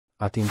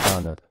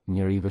Atintanët,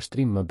 një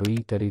rivështrim më bëi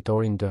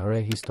territorin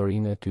dëhëre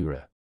historinë e tyre.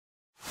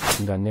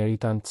 Nga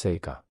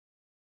Atintanët.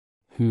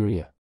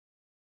 Hyrje.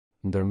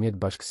 Ndërmjet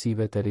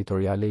bashkësive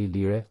territoriale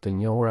ilire, të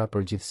njohura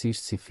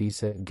përgjithsisht si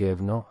fise,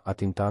 Gevno,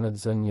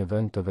 Atintanët zënë një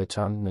vend të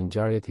veçantë në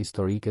ngjarjet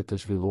historike të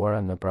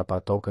zhvilluara në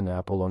prapatokën e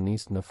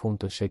Apollonisë në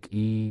fund të shek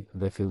I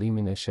dhe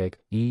fillimin e shek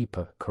I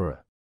p.k.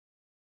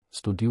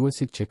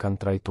 Studiuesit që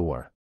kanë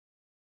trajtuar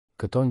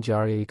këto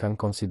ngjarje i kanë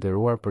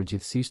konsideruar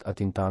përgjithsisht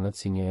Atintanët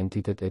si një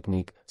entitet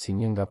etnik, si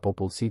një nga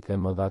popullsitë e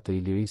mëdha të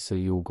Ilirisë së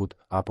Jugut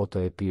apo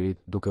të Epirit,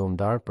 duke u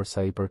ndarë për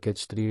sa i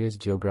përket shtrirjes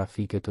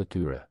gjeografike të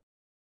tyre.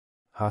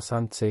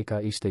 Hasan Ceka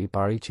ishte i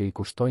pari që i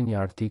kushtoi një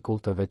artikull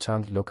të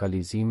veçantë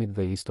lokalizimit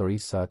dhe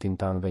historisë së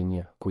Atintanëve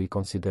një, ku i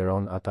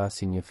konsideron ata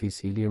si një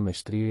fis ilir me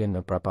shtrirje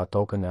në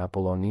prapatokën e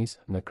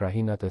Apollonisë në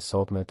krahinat e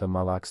sotme të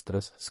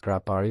Mallakstrës,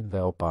 Skraparit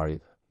dhe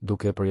Oparit,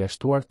 duke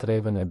përjashtuar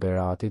trevën e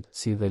Beratit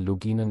si dhe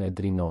luginën e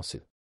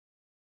Drinosit.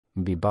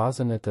 Mbi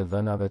bazën e të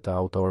dhënave të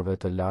autorëve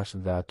të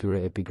lashtë dhe atyre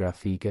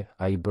epigrafike,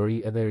 ai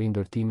bëri edhe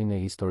rindërtimin e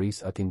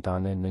historisë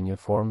atintane në një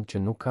formë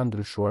që nuk ka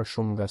ndryshuar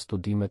shumë nga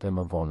studimet e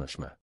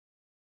mëvonshme.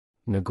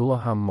 Në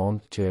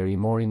Hammond, që e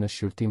rimori në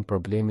shqyrtim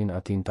problemin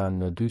atintan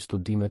në dy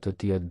studimet të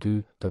tija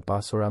dy, të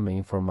pasura me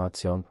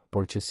informacion,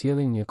 por që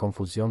sjellin një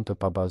konfuzion të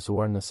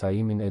pabazuar në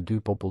saimin e dy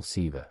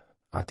popullsive.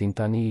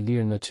 Atintani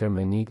ilir në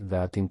Qermenik dhe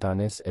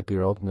Atintanes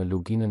Epirot në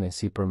luginën e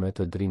sipërme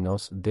të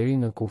Drinos deri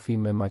në kufi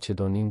me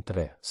Maqedonin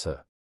 3s.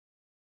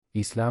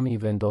 Islami i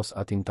vendos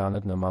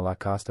Atintanët në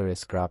Mallakastër e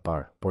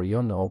Skrapar, por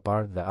jo në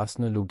Opar dhe as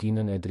në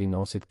luginën e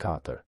Drinosit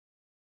 4.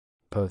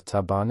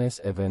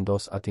 Cabanes e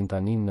vendos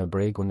Atintanin në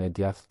bregun e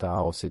djathtë të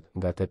Aosit,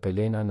 nga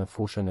Tepelena në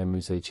fushën e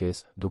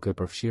Myzeqes, duke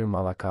përfshirë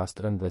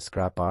Mallakastrën dhe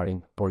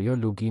Skraparin, por jo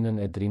luginën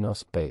e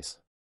Drinos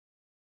 5.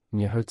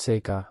 Një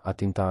Ceka,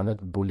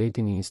 Atintanët,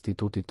 buletin i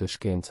Institutit të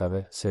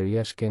Shkencave,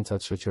 seria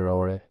Shkencat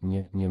Shoqërore,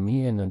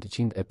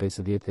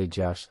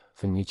 1956,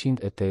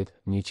 f108,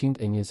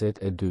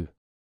 122.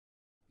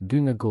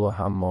 2 në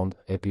Hammond,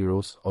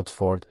 Epirus,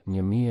 Otford,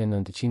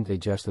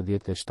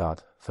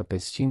 1967,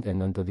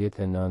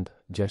 f599,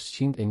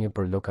 601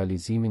 për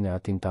lokalizimin e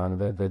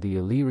Atintanëve dhe The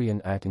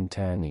Illyrian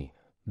Atintani,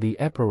 The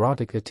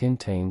Epirottic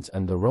Atintans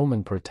and the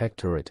Roman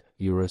Protectorate,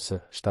 Eurus,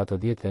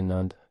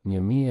 79,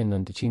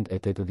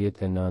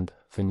 1989,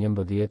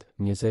 f11,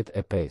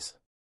 25.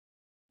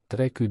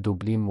 3 Ky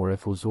dublim u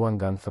refuzuan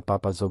nga F.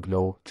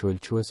 Papazoglu,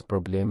 quelques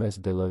problemes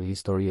de la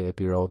historie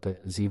epirote,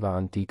 Ziva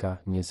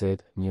Antika,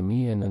 20,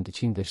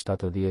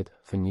 1970,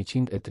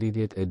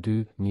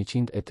 f132,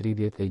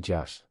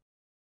 136.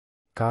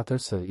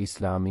 4.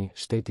 Islami,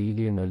 shteti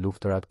ilir në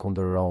luftërat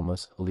kundër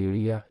Romës,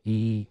 Liria,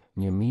 II,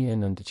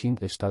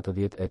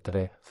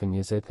 1973,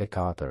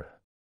 f24.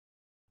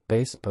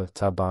 5.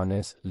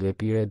 Cabanes,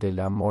 Lepire de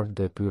la Mort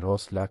de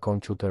Pyrrhos la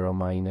Conchute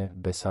Romaine,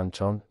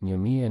 Besançon,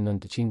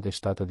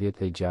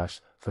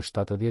 1976,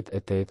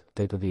 f78,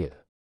 80.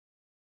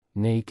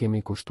 Ne I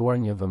kemi kushtuar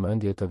një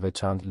vëmendje të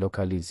veçantë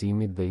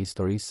lokalizimit dhe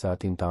historisë së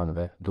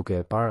Atintanëve, duke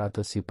e parë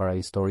atë si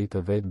parahistori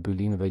të vetë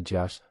Byllinëve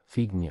 6,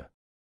 fig 1.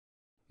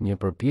 Një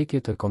përpjekje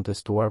të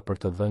kontestuar për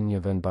të dhënë një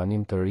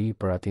vendbanim të ri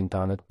për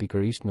Atintanët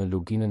pikërisht në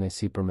luginën e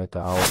sipërme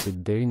të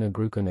Aosit deri në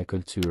grykën e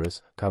Këlqyrës,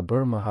 ka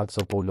bërë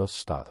Mahatsopoulos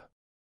 7.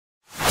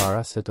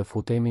 Para se të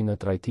futemi në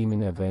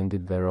trajtimin e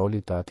vendit dhe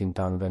rolit të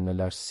Atintanëve në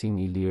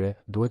lashtësinë ilire,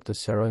 duhet të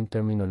sqarojmë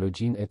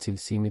terminologjinë e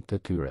cilësimit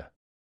të tyre.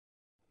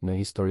 Në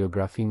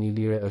historiografinë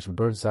ilire është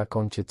bërë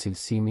zakon që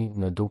cilësimi,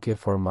 në dukje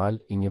formal,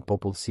 I një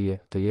popullsie,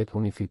 të jetë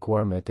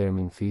unifikuar me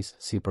termin fis,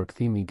 si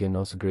përkthim I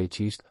genos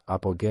greqisht,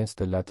 apo gens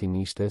të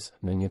latinishtes,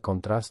 në një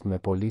kontrast me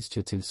polis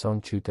që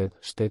cilëson qytet,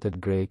 shtetet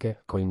greke,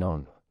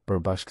 koinon,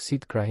 për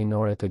bashkësitë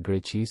krahinore të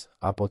Greqisë,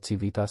 apo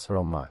civitas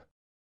Roma.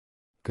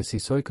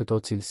 Kësisoj këto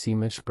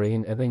cilësime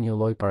shprehin edhe një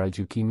lloj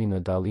paragjykimi në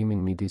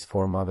dallimin midis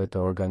formave të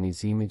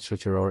organizimit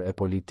shoqëror e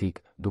politik,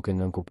 duke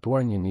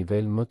nënkuptuar një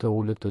nivel më të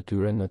ulët të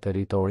tyre në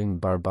territorin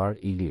barbar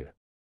ilir.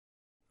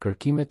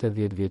 Kërkimet e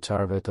 10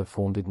 vjeçarëve të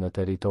fundit në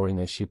territorin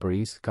e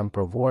Shqipërisë kanë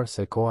provuar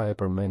se koha e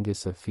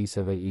përmendjes së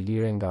fiseve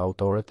ilire nga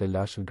autorët e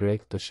lashtë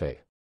grek të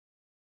sheh.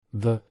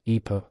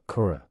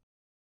 Kr.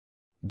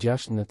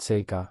 6 në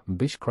Ceka,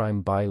 Bish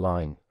Crime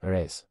Byline,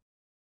 Res.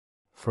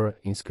 Fr.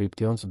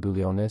 Inscriptions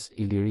Bulliones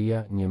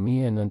Iliria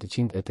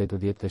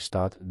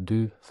 1987,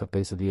 2,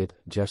 f50,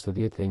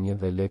 61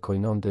 dhe Le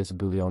Koinon des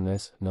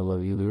Bulliones në lë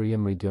Illyria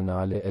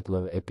Meridionale et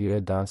lë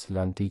Epire dans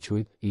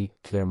l'Antiquit I,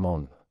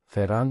 Clermont,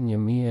 Ferrand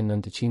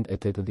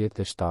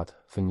 1987,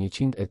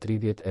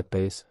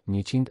 f135,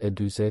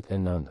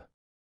 129.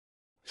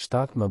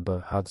 7 MB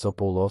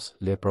Hatzopoulos,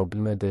 Le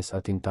Probleme des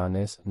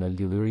Atintanes në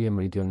l'Illyria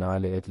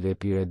Meridionale et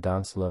l'Epire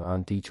dans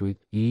l'Antiquit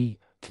I,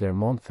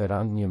 Clermont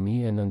Ferrand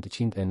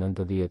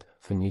 1990,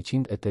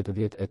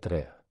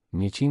 f183,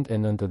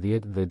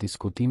 190 dhe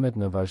diskutimet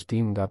në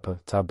vazhdim nga P.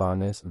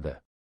 Cabanes dhe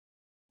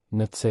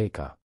në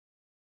Ceka.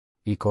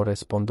 I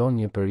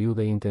korespondon një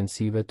periudhe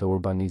intensive të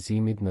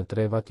urbanizimit në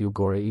trevat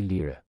jugore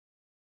ilire.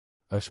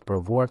 është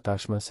provuar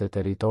tashmë se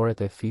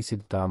territoret e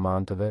fisit të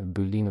amantëve,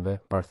 bylinëve,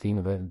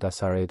 parthinëve,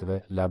 dasaretëve,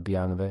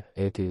 labianëve,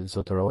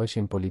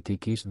 zotëroheshin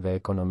politikisht dhe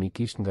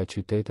ekonomikisht nga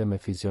qytete me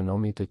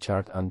fizionomi të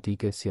qartë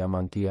antike si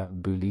Amantia,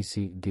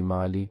 Bylisi,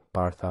 Dimali,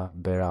 Partha,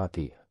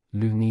 Berati,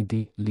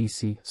 Lynidi,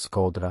 Lisi,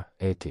 Skodra,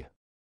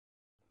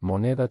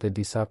 Monedat e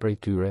disa prej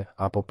tyre,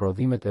 apo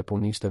prodhimet e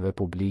punishteve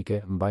publike,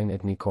 mbajnë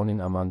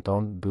etnikonin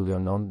Amanton,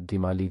 Bylionon,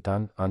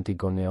 Dimalitan,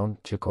 Antigoneon,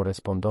 që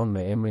korespondon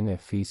me emrin e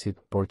fisit,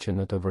 por që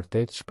në të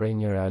vërtet shpreh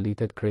një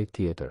realitet krejt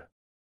tjetër.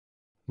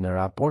 Në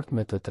raport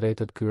me të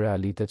tretët ky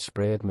realitet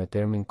shprehet me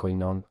termin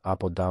koinon,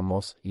 apo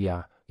damos,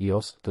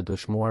 ios, të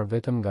dëshmuar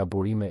vetëm nga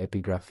burime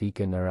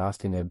epigrafike në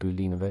rastin e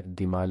bylinëve,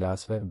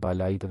 dimalasve,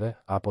 balajtëve,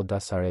 apo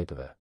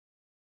dasaretëve.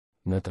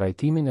 Në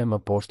trajtimin e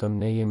mëposhtëm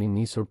ne jemi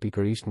nisur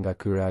pikërisht nga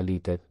ky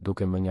realitet,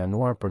 duke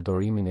mënjanuar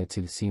përdorimin e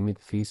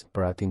cilësimit fis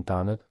për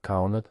Atintanët,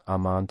 Kaonët,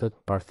 Amantët,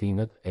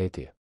 Parthinët,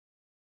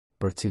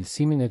 Për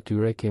cilësimin e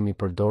tyre kemi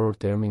përdorur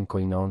termin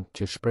koinon,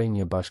 që shpreh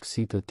një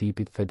bashkësi të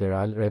tipit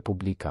federal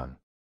republikan.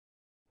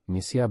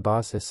 Misia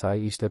base e saj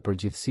ishte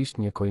përgjithsisht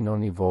një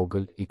koinon i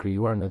vogël, i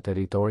krijuar në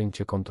territorin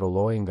që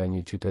kontrollohej nga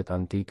një qytet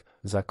antik,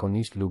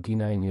 zakonisht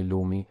lugina e një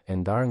lumi, e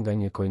ndarë nga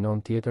një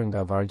koinon tjetër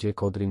nga vargje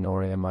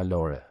kodrinore e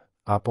malore,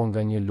 apo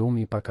nga një lum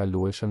i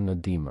pakalueshëm në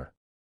dimër.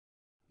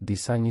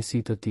 Disa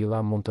njësi të tilla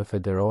mund të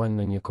federohen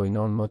në një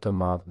koinon më të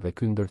madh dhe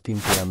ky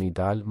ndërtim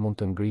piramidal mund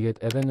të ngrihet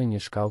edhe në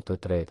një shkallë të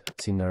tretë,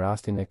 si në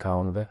rastin e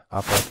Kaonëve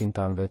apo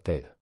Atintanëve të.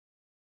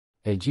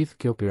 E gjithë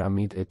kjo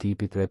piramid e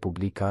tipit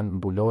republikan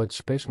mbulohet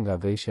shpesh nga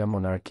veshja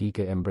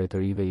monarkike e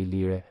mbretërive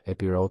ilire,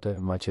 epirote,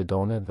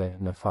 maqedone dhe,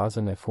 në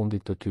fazën e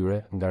fundit të tyre,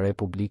 nga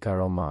Republika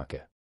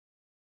Romake.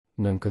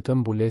 Nën këtë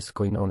mbules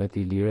koinonet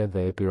ilire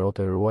dhe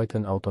epirote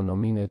ruajtën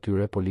autonominë e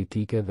tyre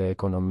politike dhe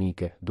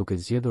ekonomike, duke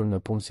zgjedhur në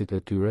punësit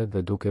e tyre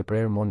dhe duke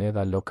prerë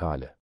monedha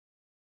lokale.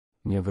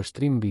 Një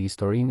vështrim mbi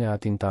historinë e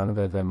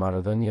Atintanëve dhe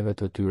marrëdhënieve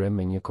të tyre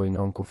me një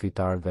koinon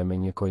kufitar dhe me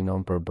një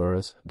koinon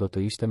përbërës do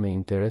të ishte me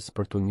interes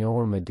për t'u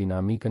njohur me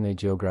dinamikën e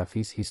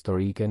gjeografisë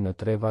historike në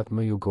trevat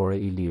më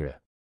jugore ilire.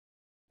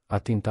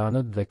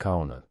 Atintanët dhe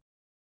Kaonët.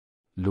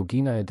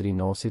 Lugina e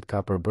Drinosit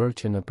ka përbërë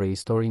që në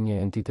prehistori një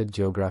entitet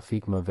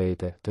gjeografik më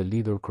vete, të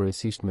lidhur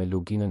kryesisht me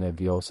luginën e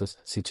Vjosës,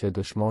 siç e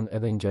dëshmon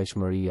edhe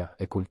ngjashmëria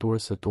e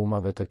kulturës së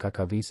tumave të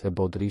Kakavis e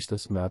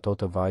Bodrishtës me ato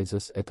të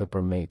Vajzës e të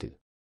Përmetit.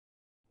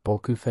 Po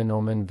ky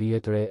fenomen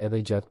vihet re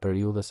edhe gjatë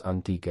periudhës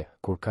antike,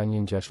 kur ka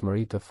një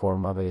ngjashmëri të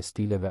formave e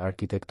stileve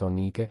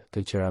arkitektonike,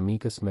 të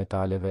qeramikës,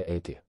 metaleve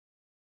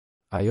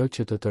Ajo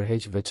që të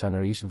tërheq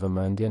veçanërisht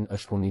vëmendjen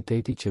është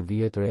uniteti që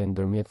vihet re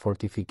ndërmjet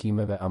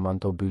fortifikimeve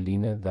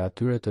amanto-byline dhe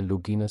atyre të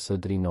luginës së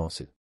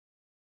Drinosit.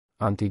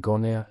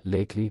 Antigonea,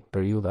 Lekli,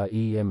 periudha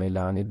e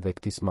Melanit dhe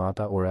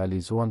Ktismata u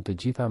realizuan të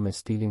gjitha me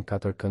stilin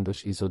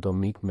katërkëndësh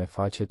izodomik me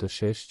faqe të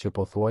shesh që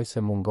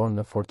pothuajse mungon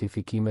në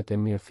fortifikimet e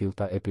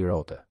mirëfillta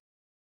epirote.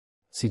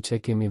 Siç e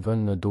kemi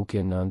vënë në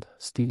dukje nënt,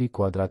 stili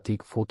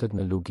kuadratik futet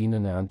në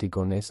luginën e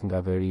Antigones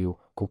nga veriu,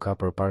 ku ka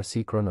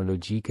përparësi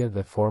kronologjike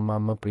dhe forma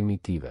më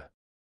primitive.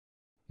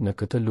 Në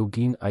këtë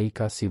lugin ai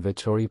ka si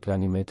veçori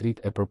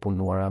planimetrit e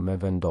përpunuara me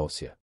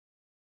vendosje.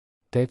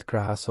 Tet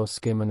krahaso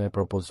skemën e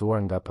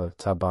propozuar nga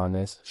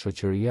Cabanes,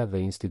 shoqëria dhe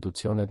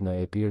institucionet në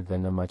Epir dhe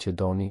në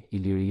Maqedoni,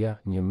 Iliria,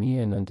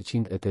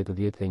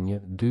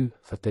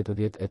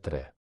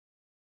 1981-2-83.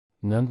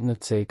 Nënt në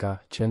Ceka,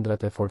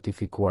 qendrat e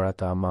fortifikuara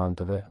të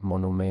amantëve,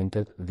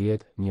 monumentet,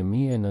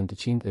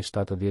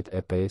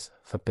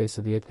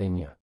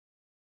 1975-51.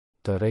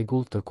 Të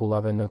rregull të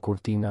kullave në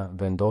kurtina,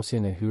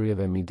 vendosjen e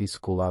hyrjeve midis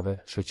kullave,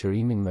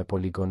 shoqërimin me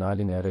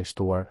poligonalin e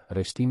rreshtuar,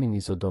 rreshtimin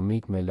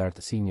izodomik me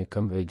lartësi 1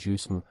 këmbë e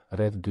gjysmë,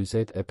 rreth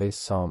 45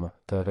 cm,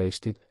 të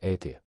rreshtit,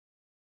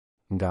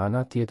 Nga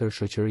ana tjetër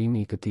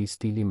shoqërimi i këtij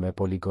stili me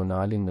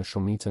poligonalin në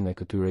shumicën e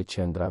këtyre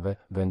qendrave,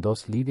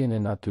 vendos lidhjen e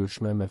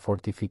natyrshme me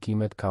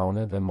fortifikimet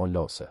kaone dhe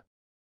molose.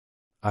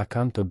 A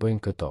kanë të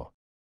bëjnë këto?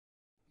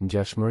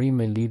 Ngjashmëri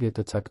me lidhje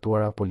të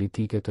caktuara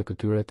politike të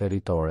këtyre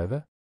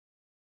territoreve?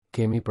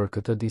 Kemi për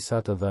këtë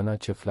disa të dhëna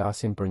që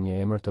flasin për një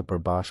emër të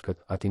përbashkët,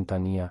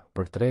 Atintania,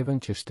 për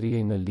trevën që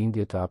shtrihej në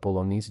lindje të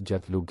Apollonis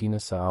gjatë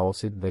luginës së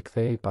Aosit dhe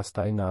kthehej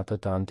pastaj në atë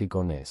të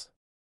Antigones.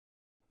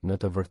 Në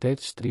të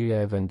vërtetë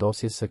shtrirja e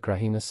vendosjes së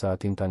krahinës së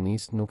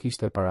Atintanis nuk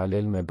ishte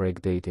paralel me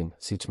breakdating,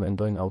 siç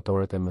mendojnë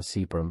autorët e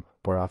mësipërm,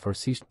 por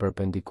afërsisht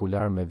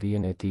perpendikular me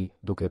vijën e tij,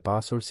 duke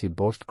pasur si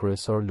bosht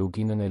kryesor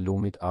luginën e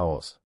lumit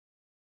Aos.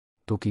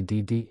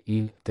 Tukididi,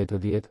 Il,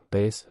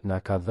 85, na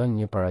ka dhënë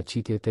një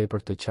paraqitje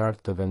tepër të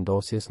qartë të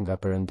vendosjes nga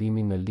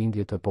perëndimi në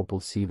lindje të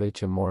popullsive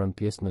që morën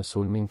pjesë në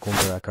sulmin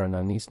kundër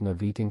Akarnanis në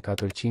vitin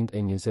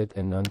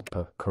 429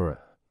 p.k.,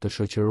 të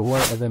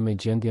shoqëruar edhe me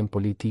gjendjen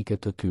politike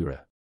të tyre.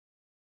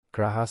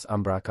 Krahas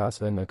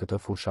ambrakasve në këtë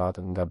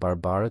fushatë nga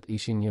barbarët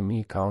ishin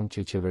 1000 kaun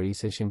që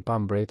qeveriseshin pa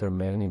mbretër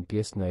merrnin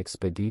pjesë në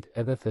ekspedit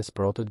edhe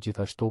thesprotët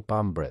gjithashtu pa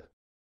mbret.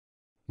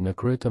 Në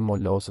krye të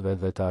molosëve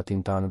dhe të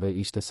Atintanëve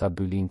ishte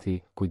Sabylinthi,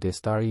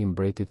 kujdestari i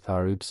mbretit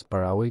Tharyps,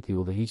 para ujit i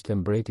udhëhiqte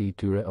mbreti i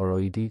tyre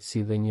Oroidi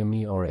si dhe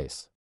 1000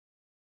 ores.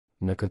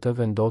 Në këtë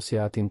vendosje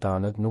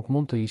Atintanët nuk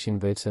mund të ishin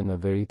veçse në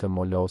veri të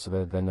molosëve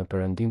dhe në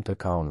perëndim të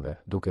kaunëve,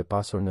 duke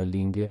pasur në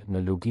lindje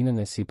në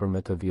luginën e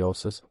sipërme të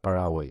Vjosës,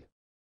 paraujë.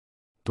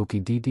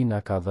 Tukididi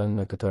na ka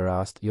dhënë në këtë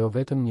rast jo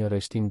vetëm një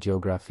rreshtim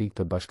gjeografik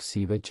të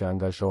bashkësive që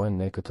angazhohen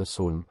në këtë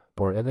sulm,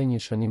 por edhe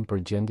një shënim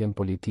për gjendjen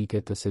politike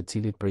të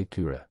secilit prej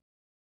tyre.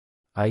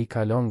 Ai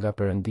kalon nga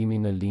perëndimi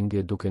në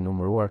lindje duke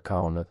numëruar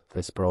kaunët,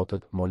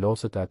 thesprotët,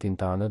 molosët e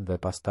Atintanët dhe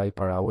pastaj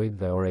paraujt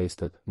dhe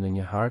orestët, në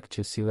një hark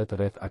që sillet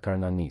rreth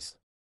Akarnanis.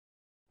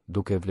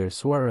 Duke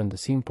vlerësuar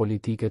rëndësinë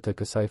politike të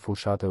kësaj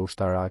fushate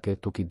ushtarake,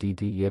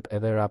 Tukididi jep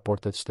edhe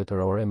raportet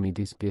shtetërore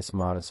midis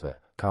pjesëmarrësve.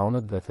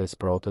 Kaunët dhe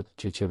thesprotët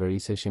që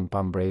qeveriseshin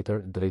pa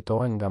mbretër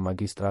drejtohen nga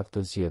magjistrat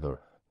të zgjedhur.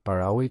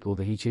 Paraujt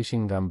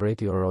udhëhiqeshin nga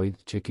mbreti Oroid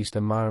që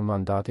kishte marrë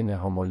mandatin e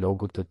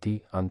homologut të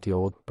tij,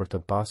 Antiod, për të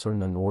pasur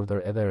në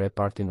urdhër edhe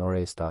repartin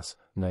Orestas,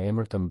 në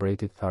emër të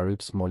mbretit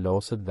Tharyps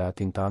molosët dhe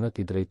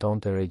Atintanët i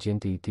drejtonte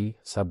regjenti i tij,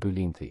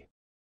 Sabylinthi.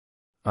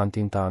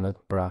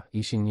 Atintanët, pra,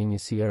 ishin një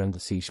njësi e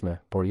rëndësishme,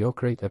 por jo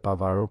krejt e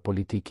pavarur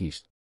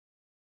politikisht.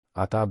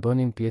 Ata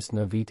bënin pjesë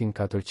në vitin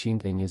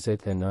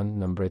 429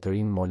 në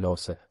mbretërinë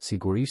molose,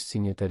 sigurisht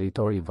si një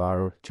territor i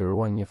varur që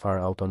ruan një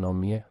farë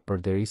autonomie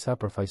përderisa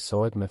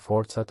përfaqësohet me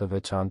forca të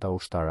veçanta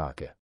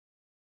ushtarake.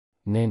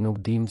 Ne nuk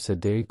dim se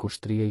deri ku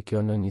shtrihej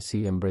kjo në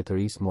njësi e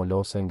mbretërisë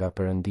molose nga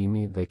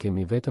perëndimi dhe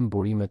kemi vetëm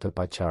burime të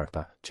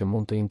paqarta që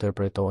mund të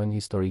interpretohen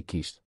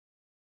historikisht.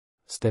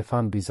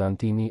 Stefan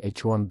Bizantini e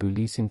quan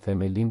Bylisin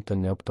themelim të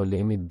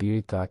Neoptolemit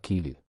birit të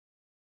Akilit.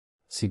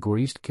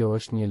 Sigurisht kjo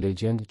është një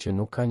legjendë që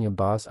nuk ka një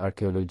bazë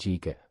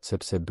arkeologjike,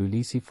 sepse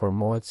Bylisi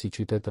formohet si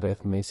qytet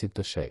rreth mesit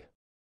të sheh.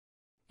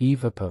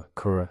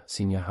 IVP-kr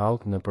si një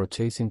hallk në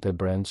procesin të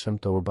brendshëm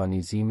të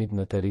urbanizimit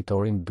në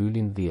territorin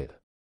Bylin 10.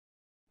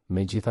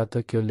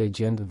 Megjithatë kjo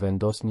legjendë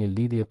vendos një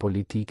lidhje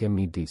politike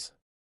midis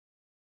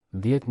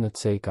 10 në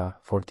ceka,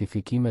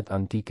 fortifikimet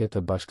antike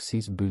të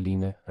bashkësisë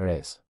Byline,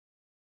 res.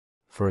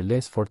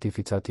 Fërles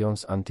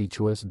fortifications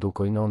antiques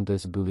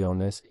ducoinondes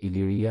Byliones,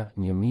 Iliria,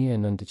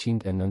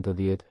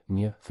 1990,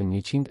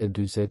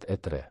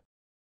 123.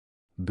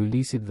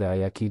 Bylisit dhe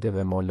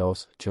ajakideve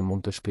molos, që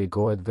mund të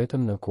shpjegohet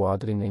vetëm në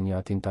kuadrin e një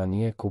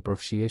Atintanie ku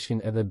përfshiheshin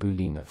edhe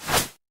Bylinët.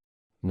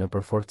 Në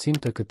përforcim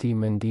të këtij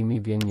mendimi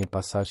vjen një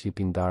pasazh i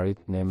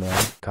Pindarit, Nemea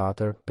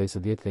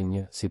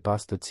 4:51,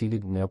 sipas të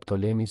cilit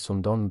Neoptolemi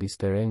sundon mbi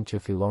teren që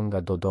fillon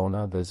nga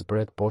Dodona dhe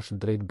zbret poshtë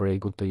drejt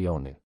bregut të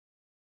Jonit.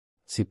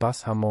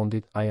 Sipas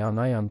Hamondit,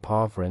 Ajan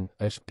Pavren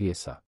është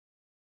pjesa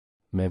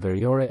me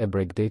veriore e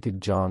bregdetit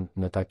Gjan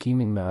në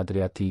takimin me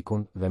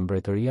Adriatikun dhe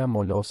mbretëria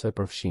molose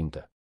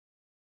përfshinte.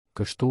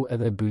 Kështu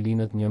edhe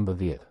Bylinët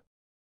 11.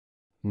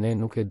 Ne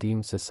nuk e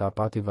dim se sa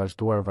pati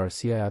vazhduar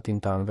varësia e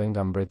Atintanëve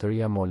nga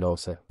mbretëria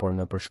molose, por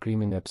në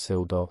përshkrimin e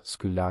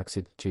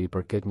Pseudo-Skylaksit që i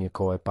përket një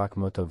kohë pak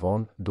më të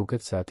vonë,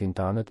 duket se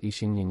Atintanët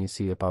ishin një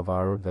njësi e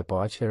pavarur dhe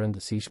po aq e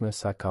rëndësishme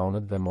sa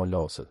kaunët dhe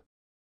molosët.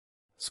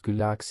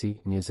 Skylaksi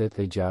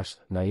 26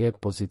 na jep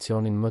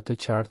pozicionin më të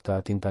qartë të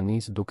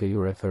Atintanis duke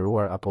ju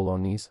referuar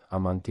Apollonis,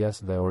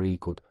 Amantias dhe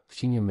Orikut,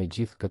 fqinje me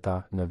gjithë këta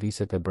në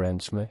viset e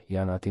brendshme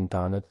janë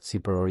Atintanët si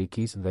për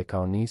Orikis dhe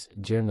Kaonis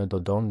gjerë në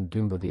Dodon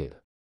 12.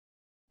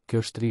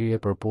 Kjo shtrirje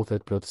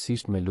përputhet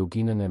plotësisht me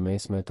luginën e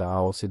mesme të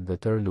Aosit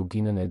dhe tërë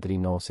luginën e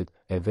Drinosit,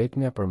 e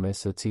vetmja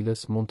përmes së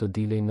cilës mund të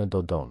dilej në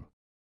Dodon.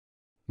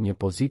 Një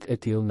pozit e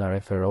tillë na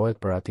referohet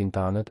për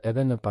Atintanët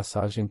edhe në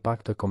pasazhin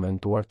pak të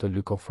komentuar të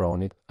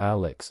Lykofronit,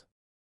 Alex.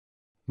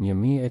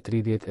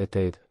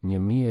 1038,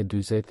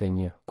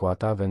 1041, ku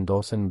ata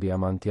vendosen mbi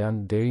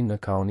Amantian deri në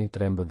Kaoni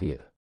 13.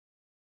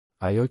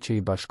 Ajo që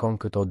i bashkon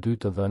këto dy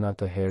të dhëna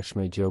të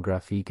hershme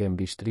gjeografike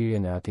mbi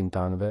shtrirjen e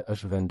Atintanëve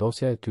është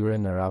vendosja e tyre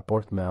në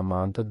raport me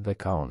Amantët dhe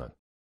Kaonët.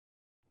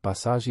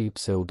 Pasazhi i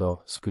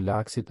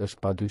Pseudo-Skylaksit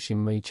është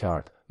padyshim më i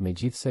qartë,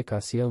 megjithse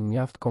ka sjellë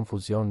mjaft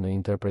konfuzion në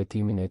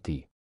interpretimin e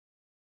tij.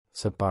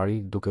 Së pari,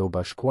 duke u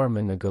bashkuar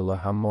me NGL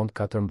Hamond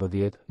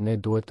 14, ne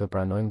duhet të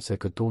pranojmë se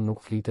këtu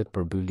nuk flitet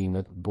për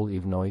Bylinët, Bull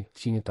Ivnoj,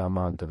 fqinjët e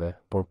Amantëve,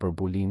 por për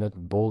Bulinët,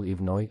 Bull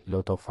Ivnoj,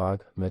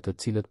 Lotofag, me të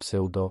cilët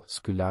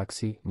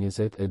Pseudo-Skylaksi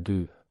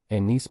 22 e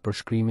nis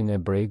përshkrimin e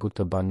bregut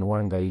të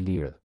banuar nga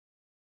Ilirët.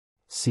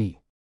 Si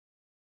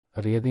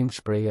rrjedhim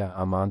shpreha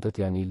Amantët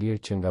janë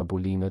Ilirë që nga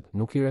Bulinët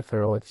nuk i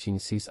referohet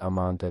fqinjësisë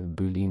Amante,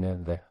 Byline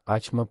dhe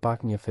aq më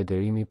pak një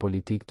federimi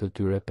politik të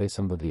tyre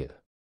 15.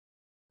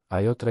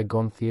 Ajo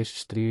tregon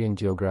thjesht shtrirjen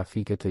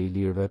gjeografike të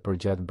Ilirëve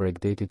përgjatë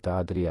bregdetit të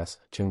Adrias,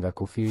 që nga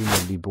kufiri në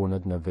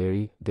Liburnët në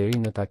veri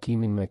deri në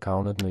takimin me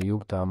Kaunët në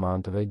jug të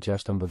Amantëve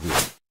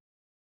 16.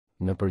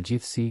 Në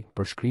përgjithësi,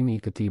 përshkrimi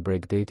i këtij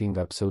bregdeti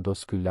nga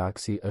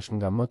Pseudo-Skylaksi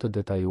është nga më të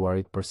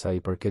detajuarit për sa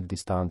i përket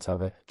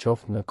distancave,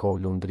 qoftë në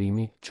kohë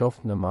lundrimi,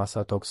 qoftë në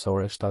masa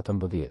toksore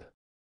 17.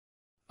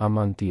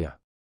 Amantia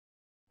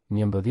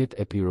 11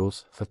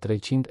 Epirus,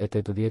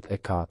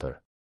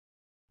 F384.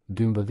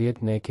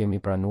 12 Ne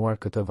kemi pranuar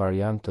këtë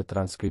variant të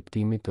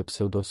transkriptimit të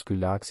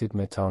Pseudo-Skylaksit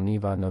me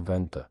Caoniva në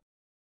vend të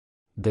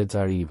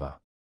Dexariva.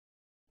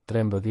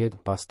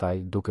 13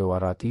 Pastaj, duke u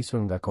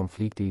arratisur nga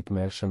konflikti i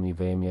tmerrshëm i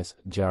vemjes,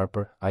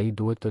 Gjarpër, ai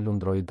duhet të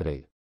lundrojë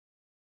drejt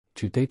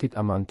Qytetit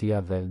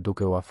Amantia dhe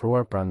duke u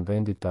afruar pranë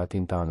vendit të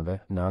Atintanëve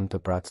në anë të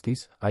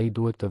practis, ai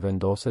duhet të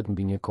vendoset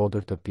mbi një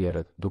kodër të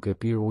pjerët, duke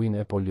pirë ujin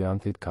e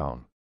polianthit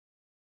kaun.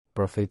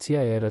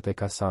 Profecia e errët e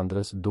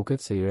Kasandrës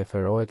duket se i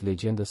referohet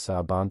legjendës së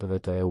abantëve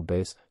të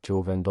Eubes që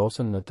u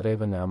vendosën në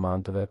trevën e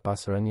amantëve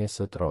pas rënies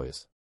së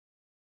Trojës.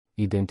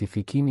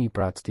 Identifikimi i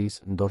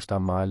practis, ndoshta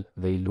mal,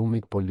 dhe i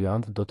lumit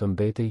polianth do të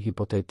mbetej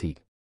hipotetik.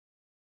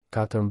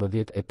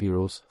 14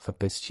 Epirus, f.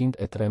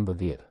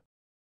 513.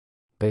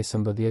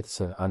 15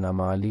 së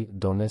Anamali,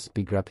 dones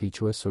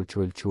pigrapiques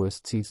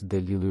surquelques cis de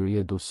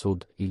Lilyrie du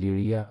Sud,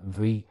 Iliria,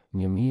 v.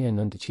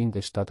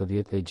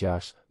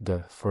 1976,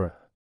 d.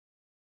 fr.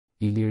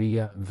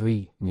 Iliria,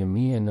 v.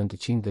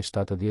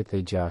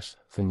 1976,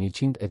 f.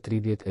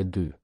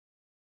 132.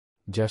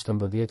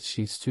 16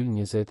 Shistyl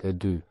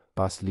 22,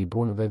 pas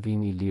Liburnëve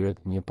vinë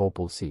Ilirët, një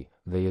popull si,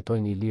 dhe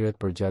jetojnë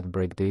Ilirët përgjatë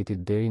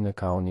Bregdetit deri në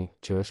Kauni,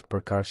 që është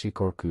përkarshi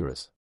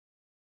Korkyrës.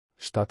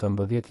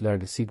 17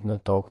 Largësit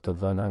në tokë të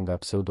dhëna nga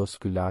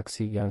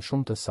pseudoskylaksi janë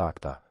shumë të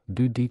sakta,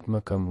 2 ditë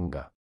më këm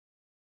nga.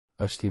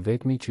 Është i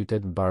vetmi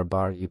qytet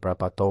barbar i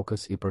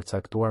prapatokës i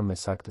përcaktuar me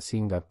saktësi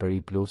nga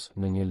Periplus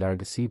në një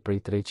largësi prej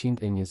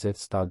 320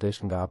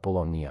 stadesh nga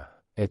Apollonia,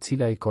 e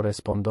cila i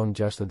korespondon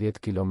 60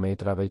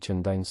 kilometrave që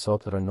ndajnë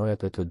sot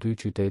rënojat e të dy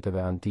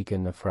qyteteve antike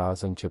në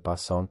frazën që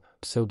pason.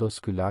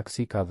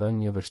 Pseudoskylaksi ka dhënë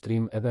një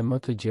vështrim edhe më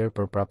të gjerë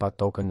për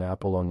prapatokën e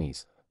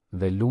Apollonisë,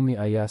 dhe lumi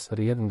Ajas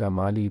rrjedh nga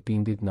mali i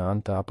Pindit në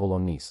anë të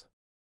Apollonisë.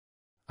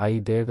 Ai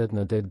derdhet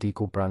në det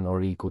diku pranë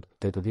Orikut,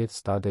 80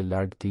 stade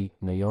larg tij,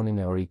 në jonin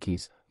e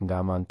Orikis, nga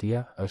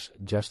Amantia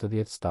është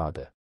 60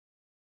 stade.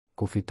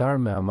 Kufitar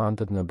me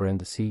amantët në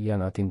brendësi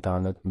janë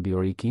Atintanët, mbi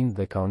Orikin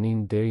dhe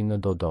Kaunin deri në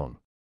Dodon.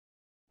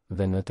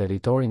 Dhe në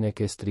territorin e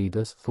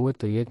Kestridës thuhet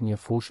të jetë një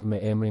fush me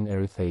emrin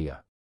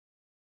Erytheia.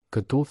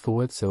 Këtu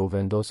thuhet se u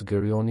vendos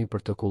Gerioni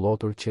për të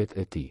kullotur qetë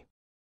e tij.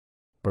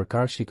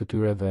 Përkarshi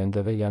këtyre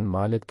vendeve janë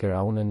malet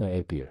Keraune në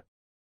Epir.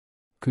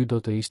 Ky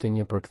do të ishte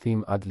një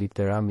përkthim ad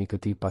literam i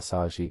këtij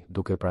pasazhi,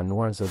 duke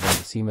pranuar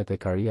zëvendësimet e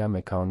Karia me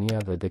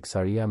Kaunia dhe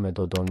Deksaria me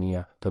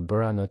Dodonia, të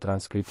bëra në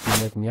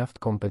transkriptimet mjaft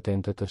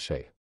kompetente të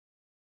sheh.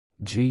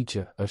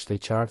 Gjigje, është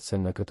e qartë se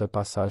në këtë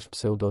pasazh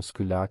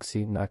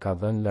pseudoskylaksi na ka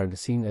dhënë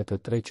largësinë e të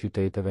 3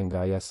 qyteteve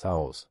nga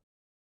Ayasaos.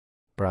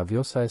 Pra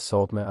vjosa e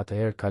sotme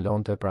atëherë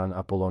kalonte pranë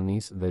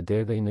Apollonis dhe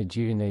derdhej në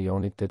gjirin e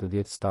Jonit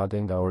 80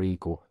 stade nga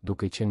Oriku,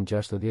 duke qenë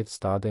 60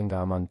 stade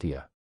nga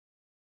Amantia.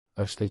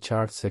 Është e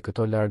qartë se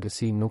këto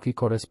largësi nuk i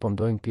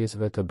korespondojnë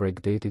pjesëve të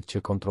Bregdetit që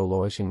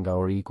kontrolloheshin nga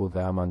Oriku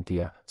dhe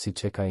Amantia,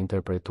 siç e ka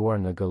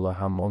interpretuar në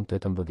Gëllëhamon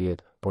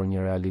 18, por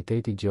një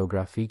realiteti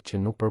gjeografik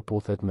që nuk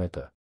përputhet me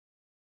të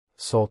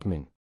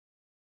sotmin.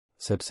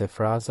 Sepse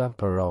fraza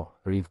përro,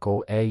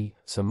 rivko ei,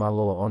 së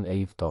malloon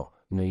eivto,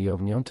 në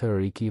jovnjon të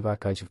rikiva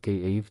ka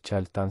qvkej eiv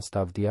qaltan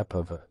stavdia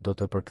pëvë, do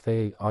të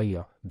përkthej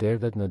ajo,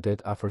 derdhet në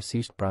det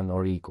afërsisht pranë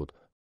Orikut.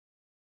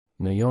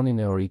 Në jonin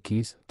e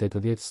Orikis,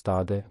 80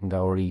 stade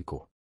nga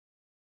Oriku.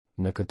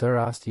 Në këtë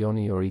rast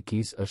joni i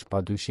Orikis është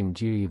padyshim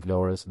gjiri i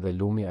Vlorës dhe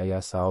lumi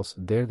Ayasaos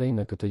derdhej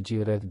në këtë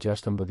gjirë rreth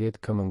 16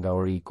 km nga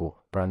Oriku,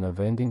 pra në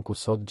vendin ku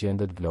sot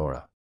gjendet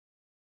Vlora.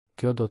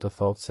 Kjo do të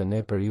thotë se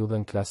në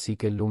periudhën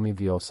klasike lumi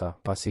Vjosa,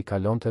 pasi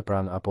kalonte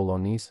pranë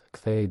Apollonis,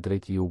 kthehej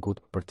drejt jugut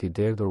për t'i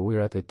derdhur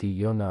ujërat e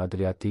tij jo në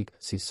Adriatik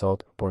si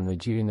sot, por në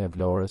gjirin e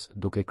Vlorës,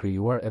 duke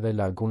krijuar edhe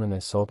lagunën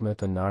e sotme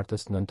të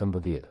Nartës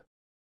 19.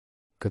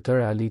 Këtë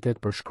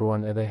realitet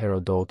përshkruan edhe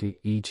Herodoti,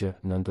 Igje,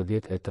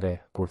 93,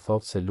 kur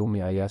thotë se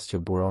lumi Ajas që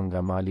buron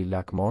nga mali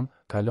Lakmon,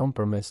 kalon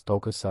përmes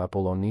tokës së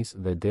Apollonis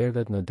dhe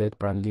derdhet në det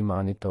pranë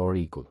limanit të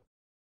Orikut.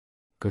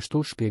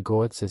 Kështu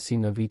shpjegohet se si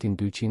në vitin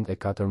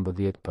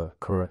 214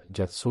 p.kr.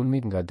 gjatë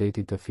sulmit nga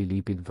deti të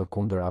Filipit vë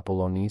kundër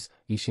Apollonis,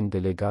 ishin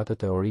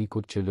delegatët e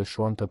Orikut që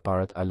lëshuan të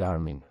parët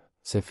alarmin,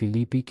 se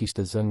Filipi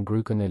kishte zënë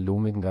grykën e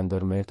lumit nga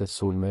ndërmerte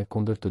sulme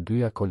kundër të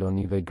dyja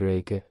kolonive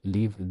greke,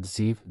 Liv,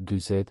 Dziv,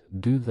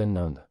 22 dhe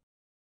 9.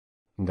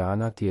 Nga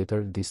ana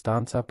tjetër,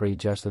 distanca prej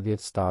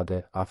 60 stade,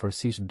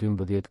 afërsisht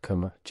 12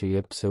 km, që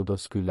jep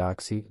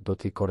pseudoskylaksi, do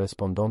t'i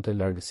korespondonte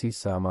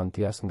largësisë së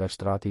Amantias nga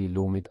shtrati i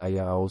lumit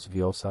Ayasaos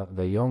Vjosa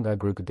dhe jo nga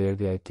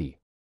grykderdhja e tij.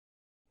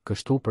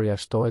 Kështu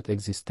përjashtohet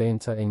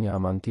ekzistenca e një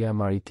Amantia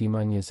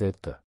maritima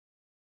 20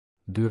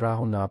 2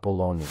 rahu në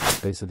Apollonin,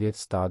 50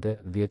 stade,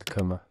 10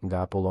 km,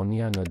 nga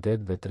Apollonia në det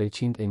dhe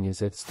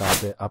 320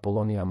 stade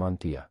Apollonia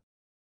Amantia.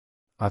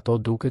 Ato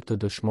duket të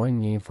dëshmojnë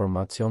një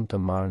informacion të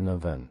marrë në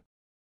vend.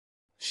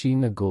 Shi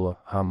në Gullë,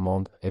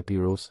 Hammond,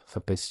 Epirus,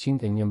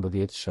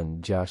 f511 shën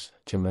 6,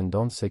 që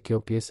mendon se kjo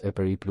pjesë e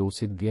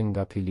Periplusit vjen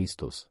nga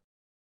Pilistus.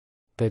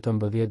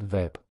 18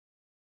 vep.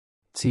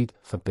 Cit,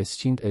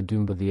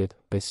 f512,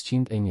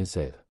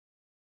 520.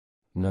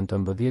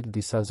 19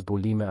 disa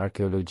zbulime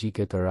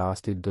arkeologjike të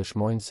rastit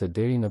dëshmojnë se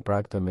deri në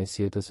prag të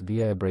mesjetës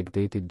vija e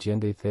Bregdetit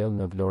gjendej thellë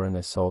në Vlorën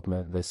e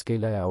sotme dhe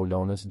skela e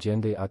Aulonës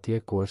gjendej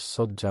atje ku është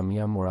sot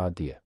Xhamia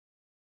Muradie.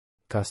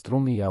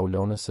 Kastrumi i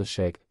Aulonës së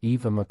Shek,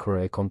 IVMKR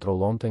e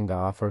kontrollonte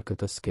nga afër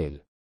këtë skelë.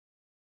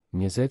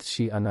 20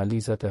 shi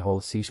analizat e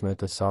hollësishme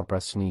të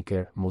Sapras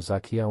Shniker,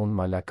 Muzakia un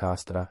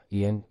Malakastra,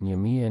 jen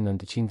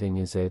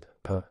 1920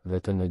 p. dhe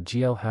të në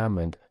G.L.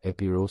 Hammond,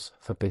 Epirus,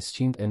 f.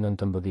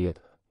 519,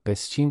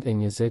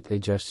 520 e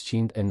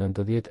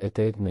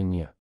 698 në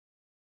 1.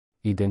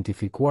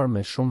 Identifikuar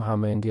me shumë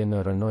hamendje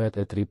në rënojat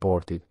e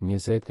triportit,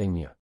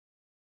 21.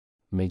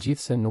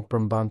 Megjithse nuk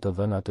përmban të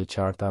dhëna të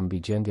qarta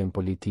mbi gjendjen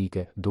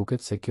politike,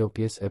 duket se kjo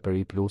pjesë e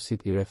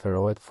periplusit i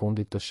referohet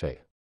fundit të sheh.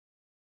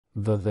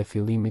 Dhe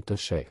fillimit të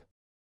sheh.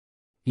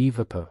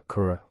 IVP,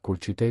 kr, kur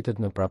qytetet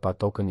në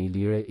prapatokën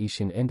ilire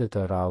ishin ende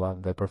të ralla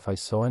dhe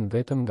përfaqësohen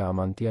vetëm nga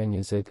amantia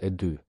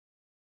 22.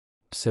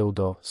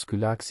 Pseudo,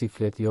 Skylaksi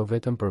flet jo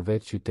vetëm për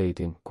vetë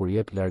qytetin, kur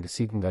jep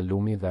largësit nga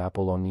Lumi dhe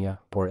Apollonia,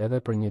 por edhe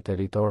për një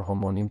territor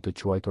homonim të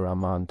quajtur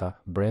Amanta,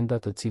 brenda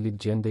të cilit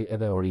gjendej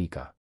edhe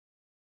Orika.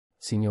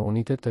 Si një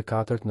unitet të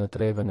katërt në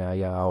trevën e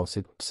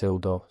Ajaosit,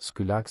 pseudo,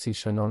 Skylaksi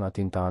shënon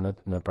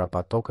Atintanët në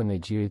prapatokën e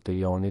gjirit të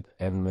Jonit,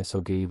 në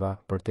Mesogeiva,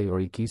 përtej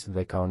Orikis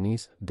dhe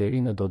Kaonis,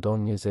 deri në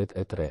Dodon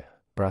 23,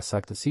 pra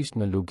saktësisht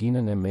në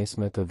luginën e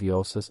mesme të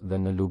Viosës dhe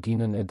në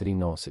luginën e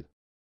Drinosit.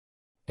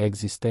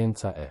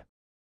 Ekzistenca e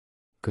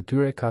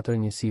këtyre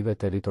katër njësive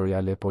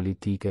territoriale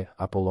politike,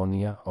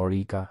 Apollonia,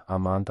 Orika,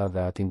 Amanta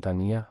dhe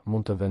Atintania,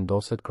 mund të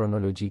vendoset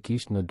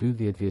kronologjikisht në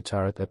 12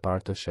 vjeçarët e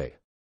parë të sheh.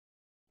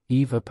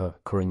 IVP,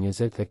 kër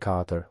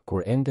 24,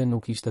 kur ende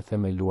nuk ishte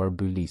themeluar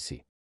Bylisi.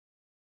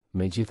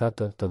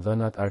 Megjithatë, të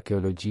dhënat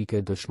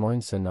arkeologjike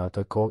dëshmojnë se në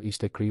atë kohë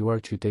ishte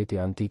krijuar qyteti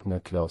antik në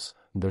Klos,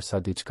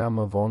 ndërsa diçka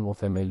më vonë u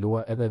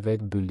themelua edhe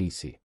vetë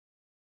Bylisi.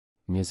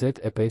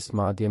 25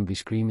 madje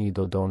mbishkrimi i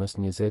Dodonës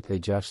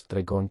 26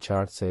 tregon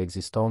qartë se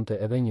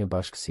ekzistonte edhe një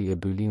bashkësi e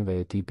bylinëve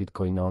e tipit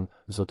koinon,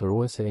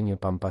 zotëruese e një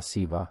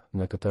pampasiva,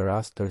 në këtë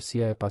rast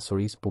tërësia e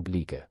pasurisë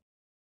publike.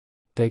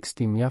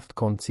 Teksti mjaft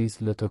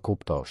koncis lë të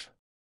kuptosh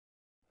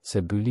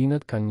se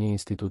bylinët kanë një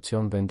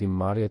institucion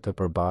vendimmarrje të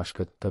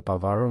përbashkët, të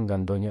pavarur nga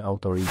ndonjë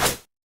autoritet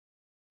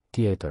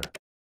tjetër.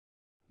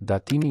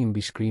 Datimi i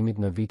mbishkrimit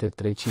në vitet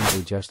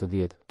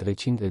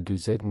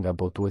 360-320 nga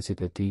botuesit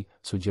e tij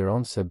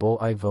sugjeron se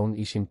Bujaria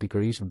ishin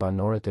pikërisht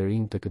banorët e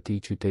rinj të këtij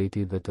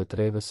qyteti dhe të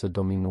trevës së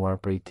dominuar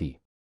prej tij.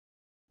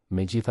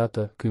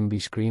 Megjithatë, ky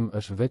mbishkrim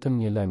është vetëm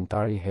një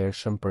lajmtar i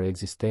hershëm për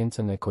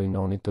ekzistencën e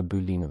koinonit të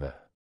bylinëve,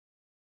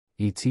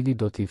 i cili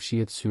do t'i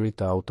fshihet syrit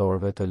të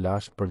autorëve të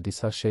lashtë për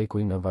disa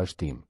shekuj në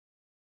vazhdim.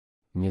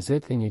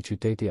 21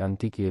 qyteti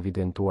antik i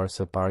evidentuar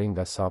së pari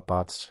nga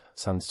Sapatsh,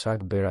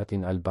 Sançak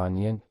Beratin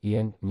Albanien,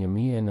 jen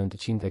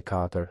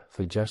 1904,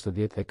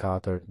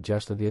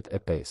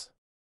 f64-65.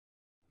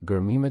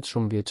 Gërmimet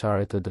shumë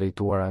vjeçare të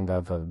drejtuara nga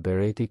V.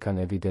 Bereti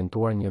kanë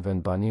evidentuar një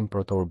vendbanim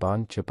protourban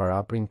që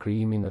paraprin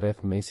krijimin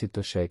rreth mesit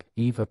të shek,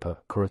 IVP,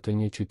 kër të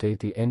një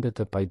qyteti ende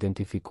të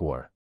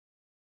paidentifikuar.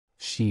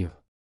 Shiv.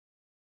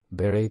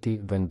 Bereti,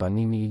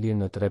 vendbanimi ilir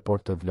në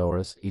treport të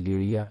Vlorës,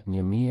 Iliria,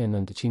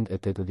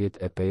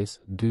 1985,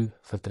 2,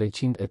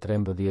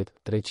 f313,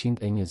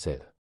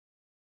 320.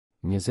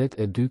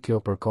 22 kjo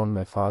përkon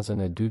me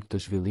fazën e dytë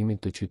të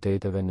zhvillimit të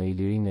qyteteve në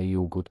Ilirinë e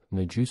Jugut,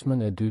 në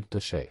gjysmën e dytë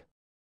të sheh.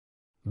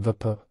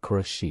 VP,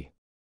 Krëshi.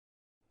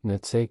 Në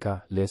Ceka,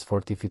 les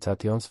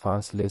fortifications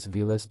fans les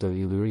villes de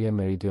Illyrie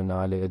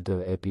meridionale et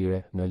de Epire,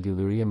 në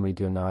Illyrie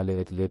meridionale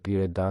et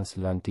l'Epire dans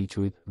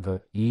l'Antiquit,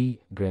 v.i.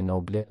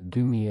 Grenoble,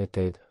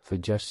 2008,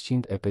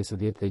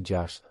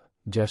 f656,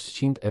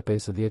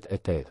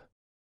 658.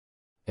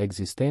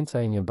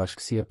 Ekzistenca e një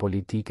bashkësie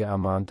politike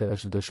amante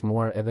është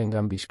dëshmuar edhe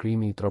nga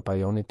mbishkrimi i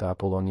tropajonit të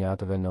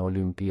Apolloniatëve në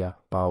Olympia,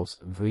 Paus,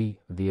 v.i.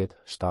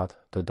 10-7,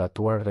 të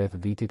datuar rreth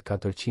vitit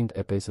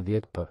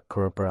 450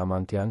 p.kr. për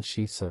Amantian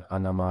Shisë,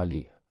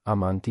 Anamali.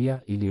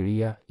 Amantia,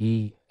 Iliria,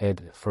 I.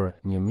 ed. fr.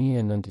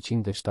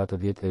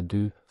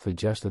 1972,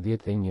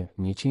 f61,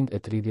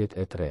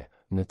 133,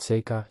 në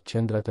Ceka,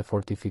 qendrat e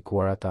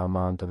fortifikuara të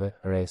amantëve,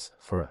 res,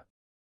 fr.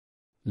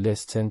 Les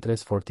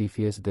centres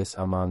fortifies des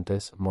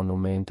amantes,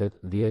 monumentet,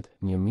 10,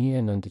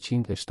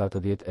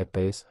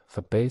 1975,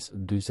 f5,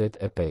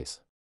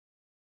 25.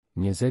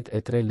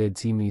 23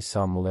 leximi i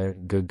Samueler,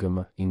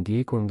 ggm, i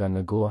ndjekur nga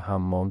Ngulla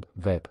Hammond,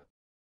 web.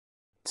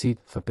 Cit,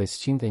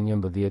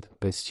 f511,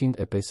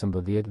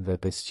 515 dhe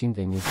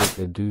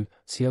 522,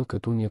 sjell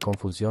këtu një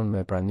konfuzion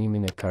me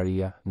pranimin e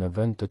Karia, në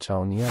vend të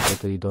Çaunia dhe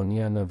të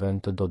Idonia në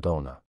vend të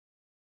Dodona.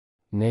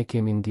 Ne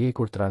kemi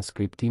ndjekur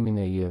transkriptimin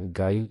e I.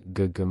 Gail,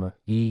 ggm,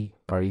 I.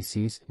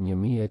 Parisis,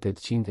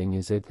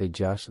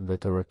 1826 dhe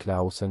të R.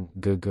 Clausen,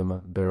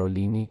 ggm,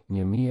 Berolini,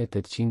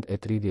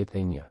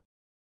 1831.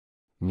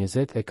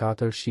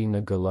 24 shi në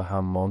GL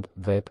Hammond,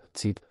 web,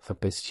 cit,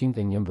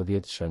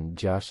 f511 shën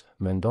 6,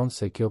 mendon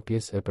se kjo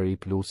pjesë e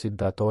periplusit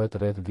datohet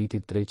rreth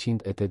vitit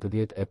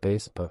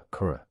 385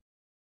 p.kr.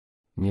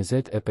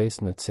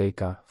 25 në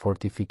Ceka,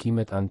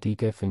 fortifikimet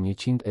antike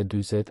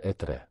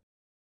f143.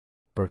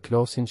 Për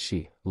Klosin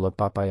shi, L.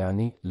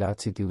 Papajani,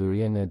 Lacit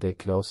Illyriene de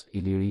Klos,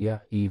 Iliria,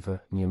 IV,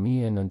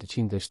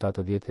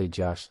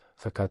 1976,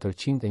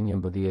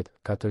 f411,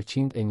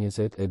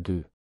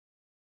 422.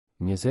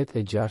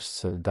 26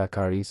 së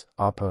Dakaris,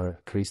 apër,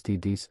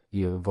 Kristidis,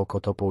 i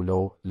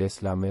Vokotopoulo,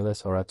 les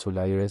lameles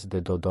oratsulaires de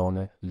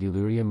Dodone,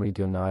 Lilyrie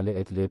meridionale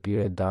et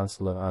lepire dans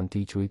lë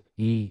antiquit,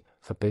 i,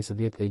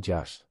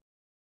 f56.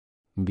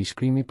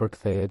 Mbishkrimi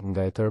përkthehet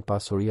nga e tërë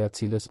pasuria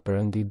cilës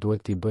Perëndi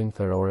duhet t'i bëjnë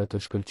therore të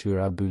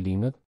shkëlqyra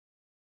bylinët,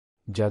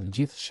 gjatë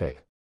gjithë sheh.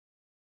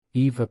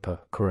 IVP,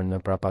 kërë në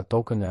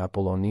prapatokën e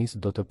Apollonis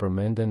do të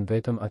përmenden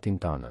vetëm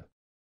Atintanët.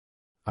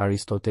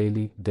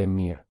 Aristoteli,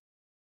 Demir.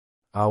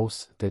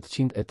 Aus,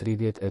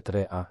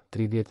 833a,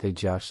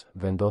 36,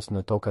 vendos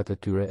në tokat e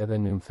tyre edhe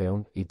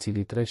Nymfeun, i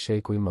cili 3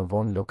 shekuj më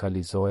vonë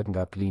lokalizohet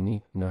nga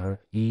Plini, nëhër,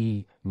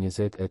 i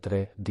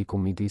 23, diku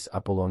midis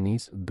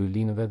Apollonis,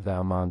 bylinëve dhe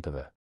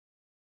amantëve.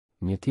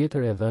 Një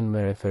tjetër e dhënë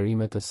me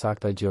referime të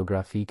sakta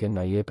gjeografike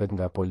na jepet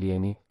nga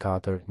Polieni,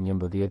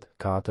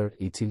 4:11-4,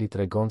 i cili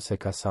tregon se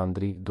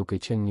Kasandri, duke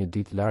qenë një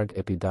ditë larg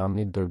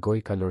Epidamnit,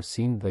 dërgoi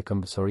kalorsinë dhe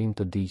këmbësorinë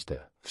të digjte,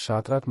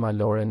 fshatrat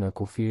malore në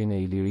kufirin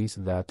e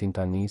Ilirisë dhe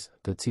Atintanis,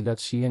 të cilat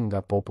shihen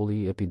nga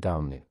populli i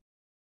Epidamnit.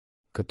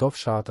 Këto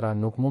fshatra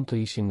nuk mund të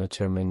ishin në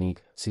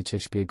Qermenik, siç e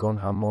shpjegon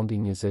Hamondi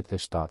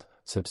 27,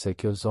 sepse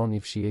kjo zonë i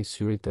fshihej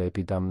syrit të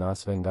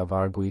epidamnasve nga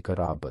vargu i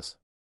Karabës.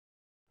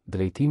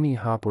 Drejtimi i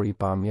hapur i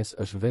pamjes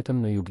është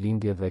vetëm në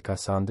juglindje dhe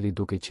Kasandri,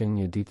 duke qenë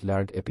një ditë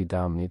larg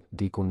Epidamnit,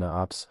 diku në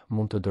Aps,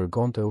 mund të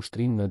dërgonte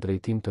ushtrinë në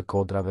drejtim të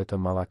kodrave të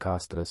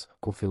Mallakastrës,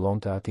 ku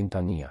fillonte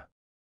Atintania.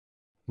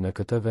 Në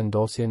këtë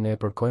vendosje ne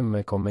përkojmë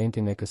me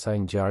komentin e kësaj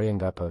ngjarje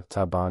nga P.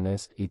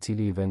 Cabanes, i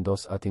cili i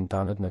vendos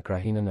Atintanët në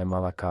krahinën e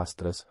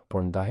Mallakastrës,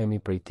 por ndahemi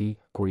prej tij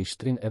kur i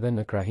shtrin edhe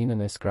në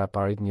krahinën e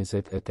Skraparit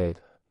 28,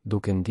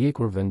 duke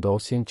ndjekur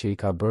vendosjen që i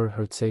ka bërë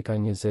Hercega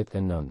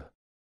 29.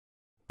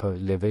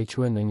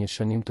 Leveque në një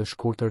shënim të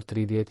shkurtër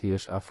 30 i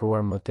është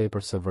afruar më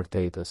tepër së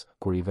vërtetës,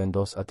 kur i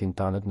vendos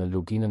Atintanët në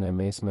luginën e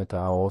mesme të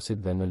Aosit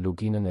dhe në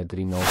luginën e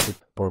Drinosit,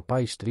 por pa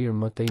i shtrirë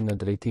më tej në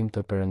drejtim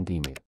të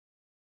perëndimit.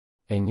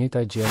 E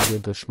njëjta gjendje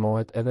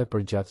dëshmohet edhe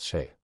për gjatë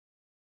sheh.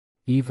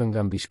 Ivë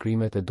nga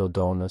mbishkrimet e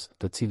Dodonës,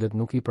 të cilët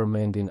nuk i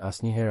përmendin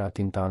asnjëherë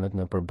Atintanët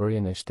në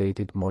përbërjen e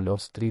shtetit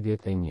Molos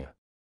 31.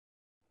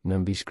 Në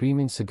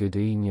mbishkrimin së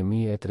GDI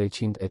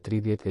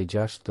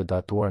 1336 të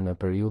datuar në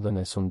periudhën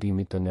e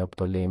sundimit të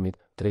Neoptolemit,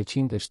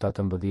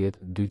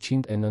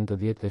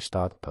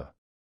 317-297 p.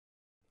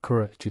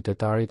 Kr.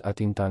 Qytetarit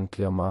Atintan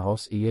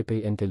Kleomahos i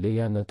jepej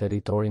enteleja në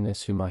territorin e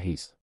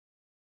Symahis.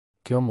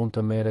 Kjo mund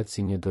të merret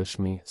si një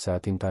dëshmi se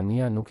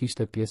Atintania nuk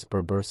ishte pjesë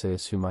përbërëse e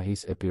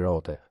Symahis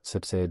Epirote,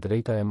 sepse e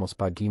drejta e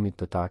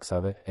mospagimit të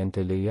taksave,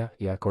 enteleja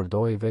i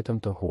akordohej vetëm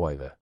të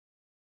huajve.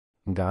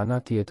 Nga ana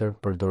tjetër,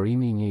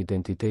 përdorimi i një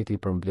identiteti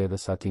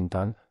përmbledhës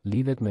Atintan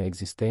lidhet me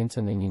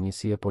ekzistencën e një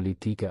njësie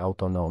politike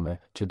autonome,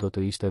 që do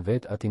të ishte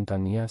vetë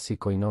Atintania si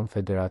koinon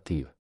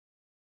federativ.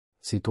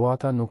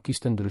 Situata nuk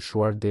kishte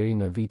ndryshuar deri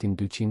në vitin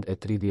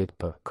 230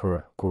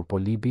 p.kr., kur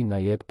Polibi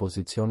na jep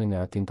pozicionin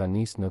e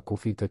Atintanis në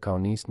kufi të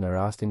Kaonis në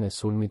rastin e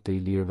sulmit të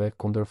ilirëve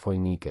kundër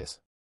Fojnikes.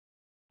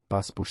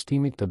 Pas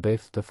pushtimit të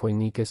befë të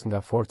Fojnikes nga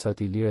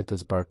forcat ilire të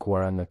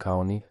zbarkuara në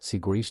Kaoni,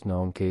 sigurisht në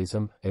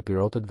Onkezëm,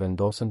 epirotët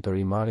vendosën të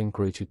rimarrin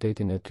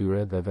kryeqytetin e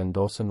tyre dhe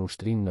vendosën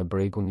ushtrinë në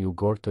bregun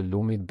jugor të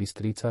lumit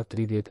Bistrica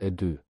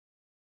 32.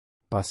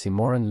 Pasi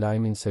morën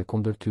lajmin se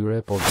kundër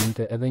tyre po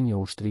vinte edhe një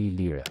ushtri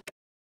ilire.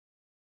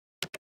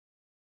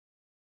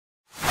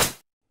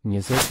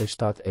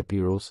 27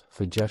 Epirus,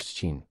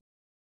 f600.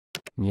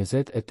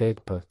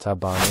 28 p.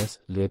 Cabanes,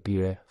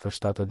 Lepire,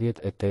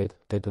 f78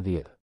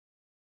 80.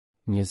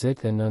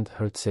 29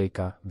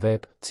 Hercega,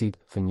 Vep, Cit,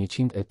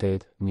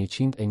 f108,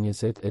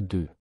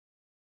 122.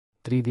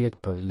 30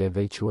 p.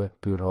 Leveque,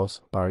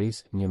 Pyros,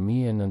 Paris,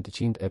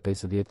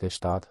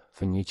 1957,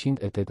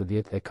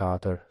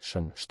 f184,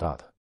 shën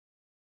 7.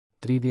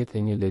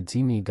 31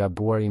 Leximi i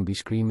gabuar i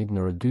mbishkrimit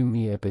në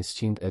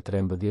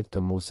 2513 të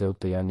Muzeut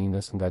të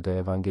Janinës nga De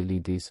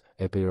Evangelidis,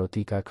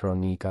 Epirotika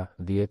Kronika,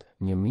 10,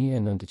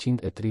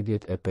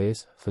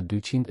 1935,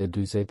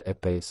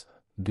 f245,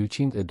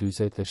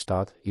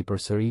 227 i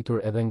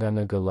përsëritur edhe nga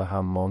në G.L.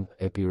 Hammond,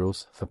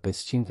 Epirus,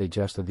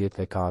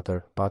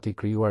 f564, pati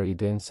krijuar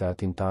idenë se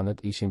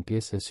Atintanët ishin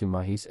pjesë e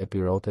Symahis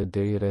Epirote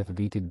deri rreth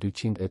vitit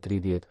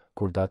 230,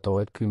 kur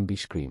datohet ky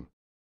mbishkrim.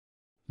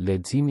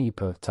 Leximi i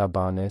P.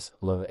 Cabanes,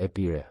 L.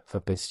 Epire,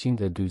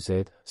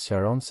 f540,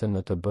 sqaron se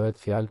në të bëhet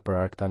fjalë për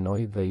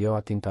Arktanoj dhe jo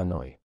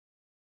Atintanoj.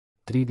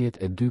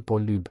 32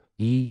 Polyb,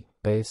 I.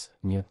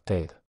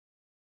 5-1-8.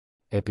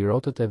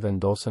 Epirotët e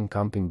vendosën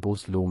kampin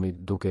buz lumit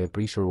duke e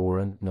prishur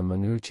urën në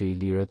mënyrë që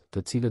ilirët, të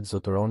cilët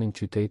zotëronin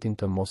qytetin,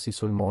 të mos i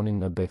sulmonin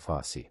në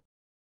befasi.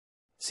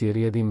 Si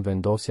rrjedhim,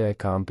 vendosja e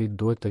kampit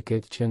duhet të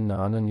ketë qenë në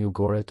anën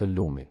jugore të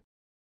lumit.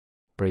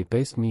 Prej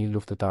 5.000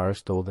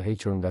 luftëtarësh të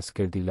udhëhequr nga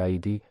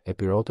Skerdilaidi,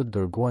 epirotët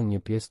dërguan një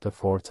pjesë të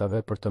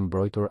forcave për të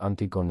mbrojtur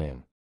Antigonen.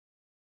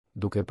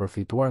 Duke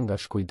përfituar nga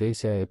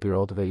shkujdesja e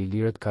epirotëve,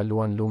 ilirët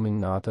kaluan lumin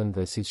natën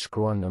dhe siç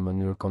shkruan në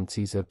mënyrë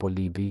koncize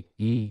Polibi,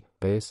 I.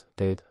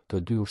 5-8, të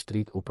dy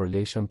ushtrit u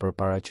përleshën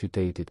përpara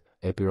qytetit,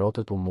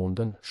 epirotët u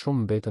mundën,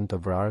 shumë mbetën të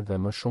vrarë dhe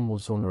më shumë u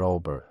zun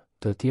robër,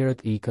 të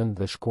tjerët ikën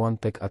dhe shkuan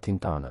tek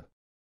Atintanët.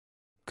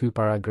 Ky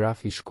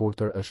paragraf i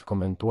shkurtër është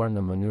komentuar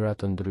në mënyra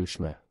të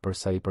ndryshme, për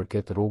sa i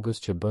përket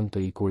rrugës që bën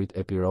të ikurit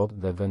Epirot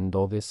dhe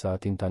vendodhjes së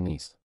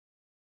Atintanisë.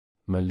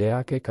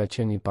 Meleake ka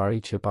qenë i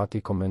pari që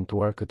pati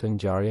komentuar këtë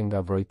ngjarje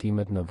nga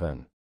vrojtimet në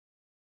vend.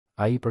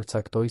 Ai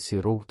përcaktoi si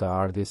rrugë të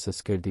ardhjes së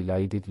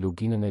Skerdilaidit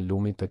luginën e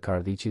lumit të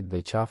Kardhiqit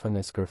dhe qafën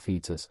e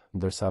Skërficës,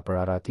 ndërsa për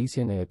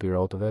aratisjen e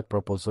Epirotëve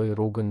propozoi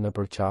rrugën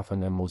nëpër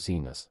qafën e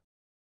Muzinës.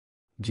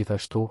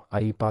 Gjithashtu,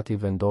 ai pati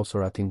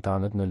vendosur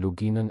Atintanët në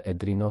luginën e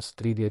Drinos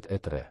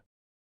 33.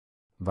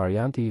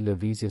 Varianti i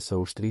lëvizjes së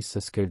ushtrisë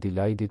së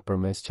Skerdilaidit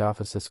përmes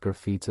qafës së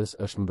Skërficës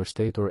është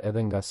mbështetur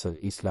edhe nga së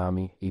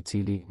Islami, i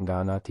cili, nga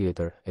ana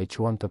tjetër, e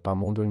quan të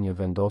pamundur një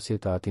vendosje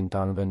të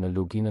Atintanëve në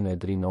luginën e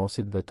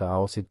Drinosit dhe të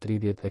Aosit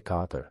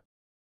 34.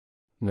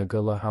 Në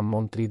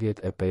Ndihmon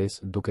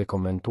 35, duke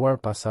komentuar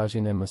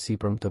pasazhin e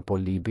mësipërm të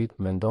Polibit,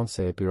 mendon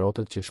se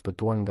epirotët që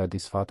shpëtuan nga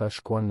disfata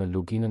shkuan në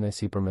luginën e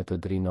sipërme të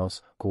Drinos,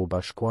 ku u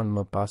bashkuan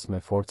më pas me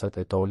forcat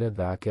etole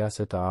dhe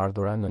akease të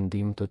ardhura në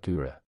ndihmë të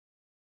tyre.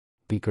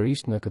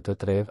 Pikërisht në këtë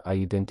trev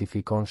ai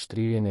identifikon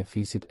shtrirjen e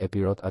fisit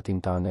Epirot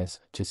Atintanes,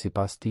 që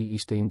sipas tij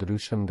ishte i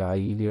ndryshëm nga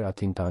ai Ilir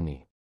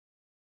Atintani.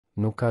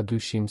 Nuk ka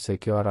dyshim se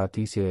kjo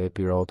aratisje e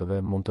epirotëve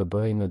mund të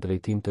bëhej në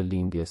drejtim të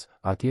lindjes,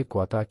 atje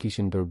ku ata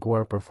kishin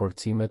dërguar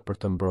përforcimet për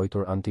të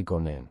mbrojtur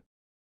Antigonen.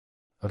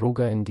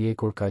 Rruga e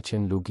ndjekur ka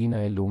qenë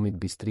lugina e lumit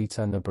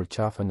Bistrica nëpër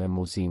qafën e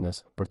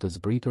Muzinës, për të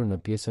zbritur në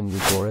pjesën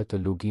jugore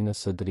të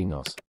luginës së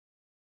Drinos.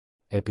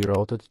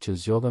 Epirotët që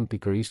zgjodhen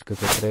pikërisht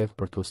këtë trev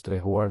për t'u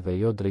strehuar dhe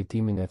jo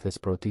drejtimin e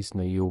Thesprotis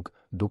në jug,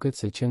 duket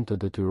se qenë të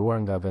detyruar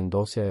nga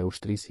vendosja e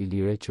ushtrisë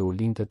ilire që u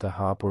linte të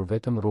hapur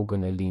vetëm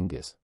rrugën e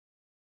lindjes.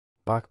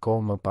 Pak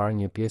kohë më parë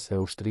një pjesë e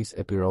ushtrisë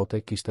epirote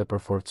kishte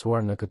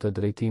përforcuar në këtë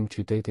drejtim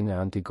qytetin e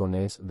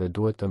Antigones dhe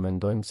duhet të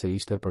mendojmë se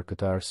ishte për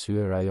këtë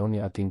arsye rajoni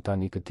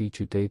Atintan i këtij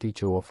qyteti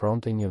që u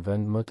ofronte një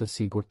vend më të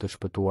sigurt të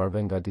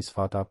shpëtuarve nga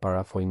disfata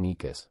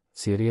parafojnikes.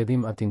 Si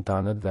rrjedhim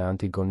Atintanët dhe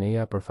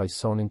Antigoneja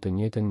përfaqësonin të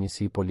njëjtën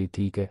njësi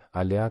politike,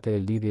 aleate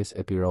e lidhjes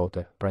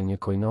epirote, pra një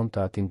koinon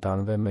të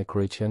Atintanëve me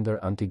kryeqendër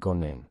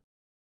Antigonen.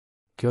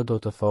 Kjo do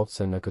të thotë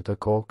se në këtë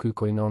kohë ky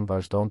koinon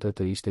vazhdonte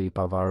të ishte i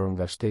pavarur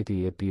nga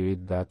shteti i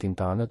Epirit dhe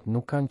Atintanët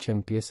nuk kanë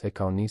qenë pjesë e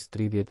Kaunis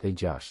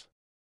 36.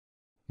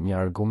 Një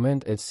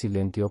argument et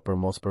silentio për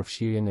mos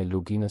përfshirjen e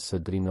luginës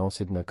së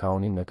Drinosit në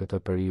Kaunin në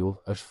këtë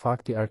periudhë është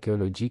fakti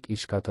arkeologjik i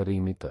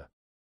shkatërimit të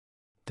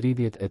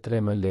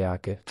 33 më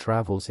leake,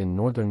 Travels in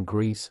Northern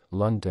Greece,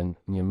 London,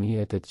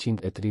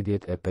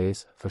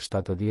 1835,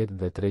 F70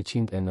 dhe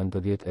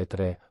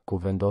 393, ku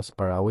vendos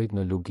paraujt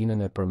në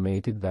luginën e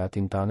Përmetit dhe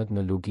Atintanët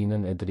në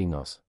luginën e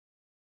Drinos.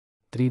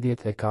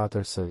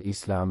 34 së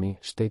Islami,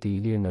 shteti i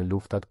lirë në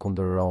luftat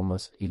kundër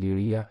Romës,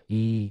 Iliria,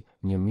 II,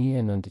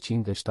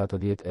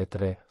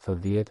 1973,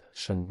 F10,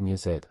 shën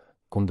 20.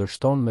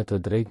 Kundërshton me të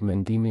drejtë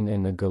mendimin e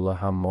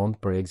Ndihmon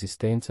për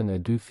ekzistencën e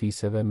dy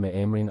fiseve me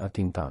emrin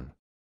Atintan.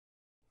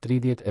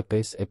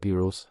 35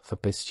 Epirus,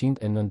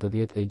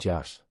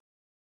 F596.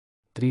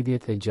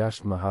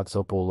 36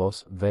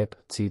 Mahatzopoulos, Vep,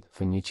 Cit,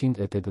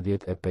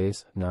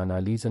 F185, në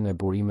analizën e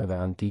burimeve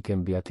antike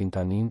mbi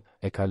Atintanin,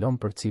 e kalon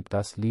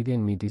përciptas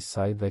lidhjen midis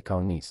saj dhe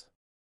Kaunis.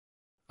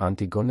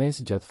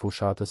 Antigones gjatë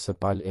fushatës së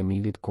Pal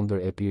Emilit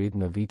kundër Epirit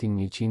në vitin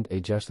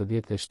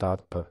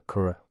 167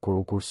 p.k., kur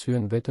u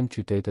kursyen vetëm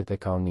qytetet e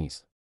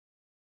Kaunis.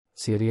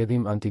 Si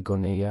rrjedhim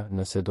Antigoneja,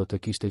 nëse do të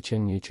kishte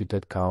qenë një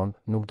qytet Kaun,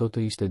 nuk do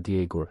të ishte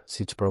djegur,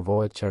 siç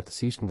provohet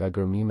qartësisht nga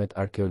gërmimet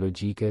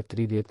arkeologjike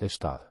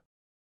 37.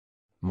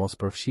 Mos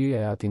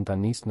përfshirja e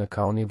Atintanisë në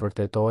Kauni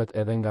vërtetohet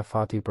edhe nga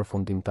fati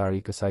përfundimtar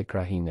i kësaj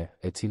krahine,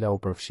 e cila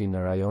u përfshi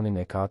në rajonin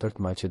e 4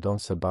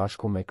 Maqedon së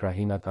bashku me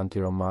krahinat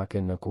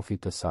antiromake në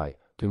kufit të saj,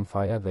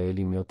 Tymfaja dhe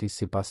Elimiotis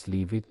sipas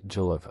Livit,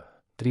 GLV.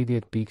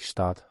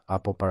 30.7,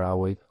 apo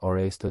paraujt,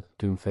 Orestët,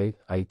 Tymfejt,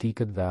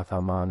 Aitikët dhe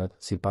Athamanët,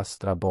 sipas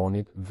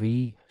Strabonit,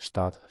 V.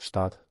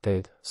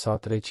 778, sa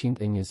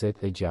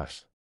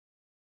 326.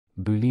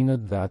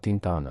 Bylinët dhe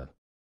Atintanët.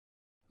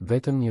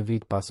 Vetëm një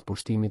vit pas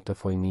pushtimit të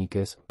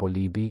Fojnikes,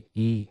 Polibi,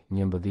 I.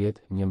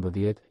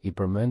 11, i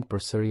përmend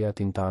përsëri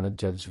Atintanët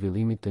gjatë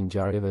zhvillimit të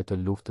ngjarjeve të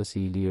luftës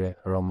ilire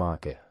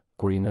romake,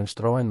 kur i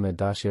nënshtrohen me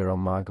dashje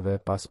romakëve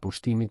pas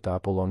pushtimit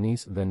të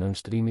Apollonis dhe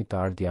nënshtrimit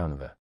të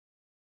Ardianëve.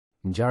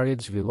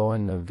 Ngjarjet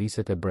zhvillohen në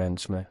viset e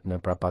brendshme, në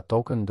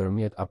prapatokën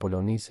ndërmjet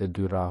Apollonis e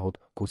dy Rahut,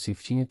 ku si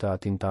fqinjët të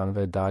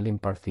Atintanëve dalin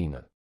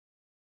Parthinët.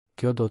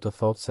 Kjo do të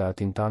thotë se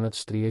Atintanët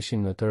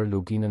shtriheshin në tërë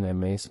luginën e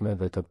mesme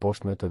dhe të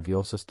poshtme të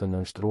Vjosës të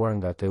nënshtruar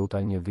nga Teuta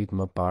një vit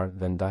më parë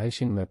dhe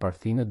ndaheshin me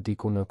Parthinët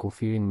diku në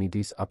kufirin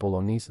midis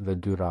Apollonis dhe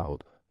dy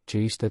Rahut,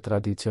 që ishte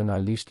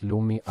tradicionalisht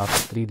lumi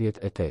Aps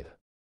 38.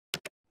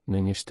 Në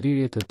një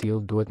shtrirje të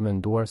tillë duhet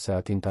menduar se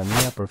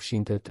Atintania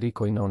përfshinte 3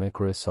 koinone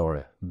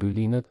kryesore,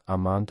 Bylinët,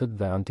 Amantët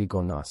dhe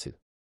Antigonasit.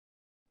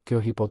 Kjo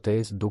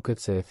hipotezë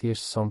duket se e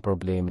thjesht son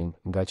problemin,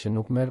 nga që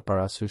nuk merr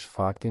parasysh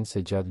faktin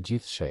se gjatë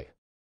gjithë sheh.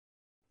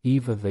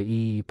 IV dhe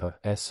IIP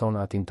e son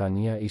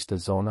Atintania ishte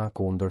zona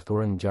ku u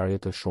ndërthurën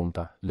ngjarje të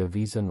shumta,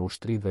 lëvizën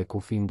ushtri dhe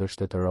kufi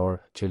ndërshtetëror,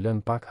 që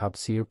lën pak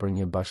hapësirë për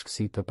një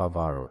bashkësi të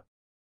pavarur.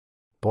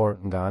 por,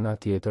 nga ana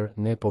tjetër,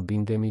 ne po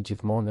bindemi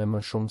gjithmonë e më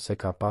shumë se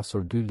ka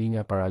pasur dy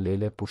linja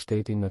paralele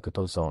pushteti në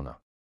këto zona.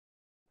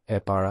 E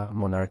para,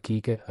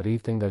 monarkike,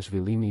 rrifte nga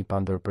zhvillimi i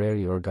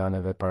pandërprer i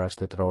organeve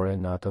parashtetërore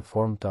në atë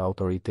formë të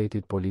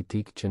autoritetit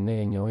politik që ne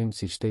e njohim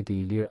si shteti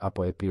i lirë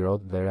apo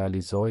epirot dhe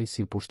realizohej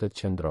si pushtet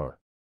qendror.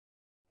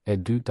 E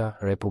dyta,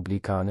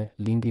 republikane,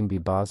 lindi mbi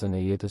bazën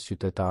e jetës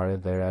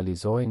qytetare dhe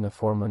realizohej në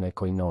formën e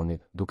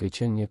koinonit, duke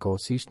qenë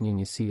njëkohësisht një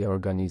njësi e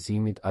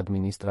organizimit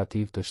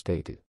administrativ të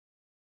shtetit.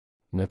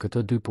 Në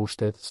këtë dy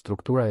pushtet,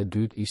 struktura e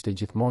dytë ishte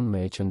gjithmonë më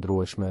e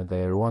qëndrueshme dhe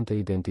e ruante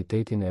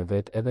identitetin e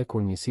vet edhe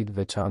kur njësitë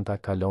veçanta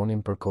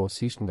kalonin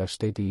përkohësisht nga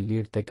shteti i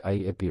lirë tek ai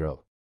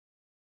epirot.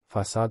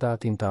 Fasada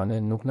atintane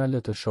nuk na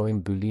lë të shohim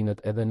bylinët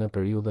edhe në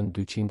periudhën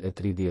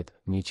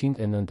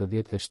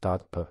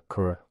 230-197 p.k.,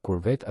 kur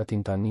vet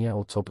Atintania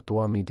u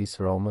coptua midis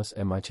Romës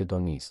e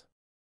Maqedonisë.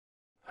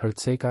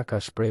 Hercega ka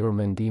shprehur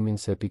mendimin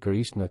se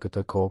pikërisht në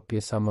këtë kohë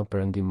pjesa më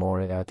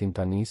perëndimore e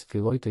Atintanisë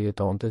filloi të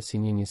jetonte si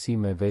një njësi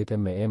me vete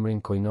me emrin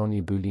koinon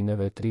i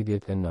bylinëve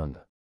 39.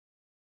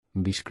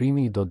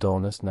 Mbishkrimi i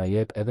Dodonës na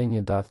jep edhe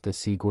një datë të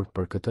sigurt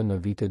për këtë në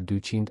vitet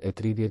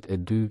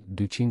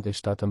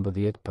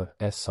 232-217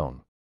 p.s.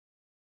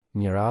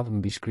 Një radhë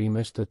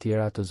mbishkrimesh të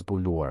tjera të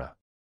zbuluara.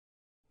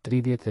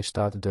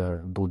 37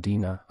 dër,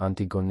 Budina,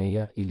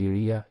 Antigoneja,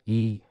 Iliria,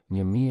 I,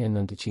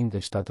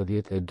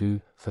 1972,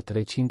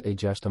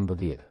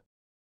 f316.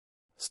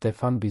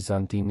 Stefan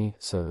Bizantini,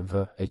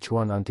 S.V. e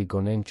quan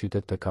Antigonen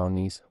qytet të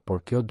Kaonis,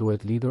 por kjo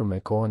duhet lidhur me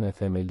kohën e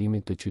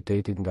themelimit të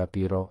qytetit nga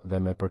Piro dhe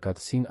me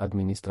përkatësinë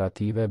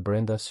administrative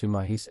brenda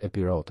Symahis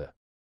Epirote.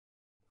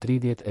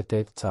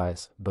 38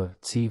 Caes, B.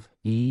 Civ,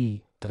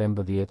 I,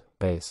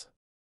 13-5.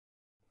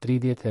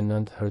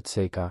 39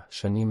 Hercega,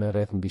 shënime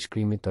rreth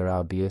mbishkrimit të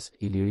Rabies,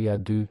 Iliria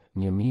 2,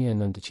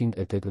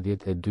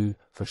 1982,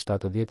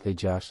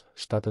 f76,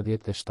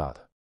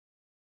 77.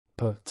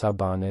 P.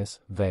 Cabanes,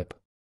 Vep.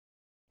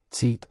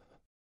 Cit.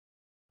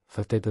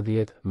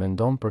 F80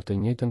 mendon për të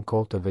njëjtën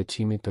kohë të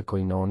veçimit të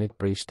koinonit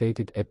prej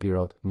shtetit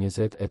Epirot,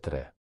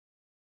 23.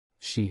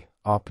 Shi,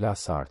 A.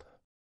 Plasart.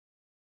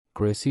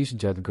 Kryesisht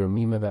gjatë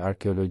gërmimeve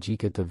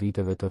arkeologjike të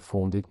viteve të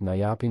fundit na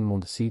japin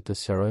mundësi të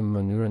sqarojmë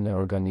mënyrën e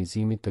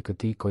organizimit të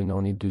këtij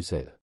koinoni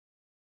 40.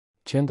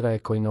 Qendra e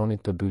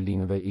koinonit të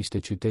bylinëve ishte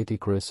qyteti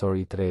kryesor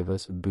i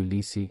Trevës,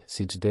 Bylisi,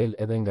 siç del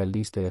edhe nga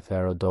lista e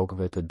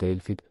thearodogëve të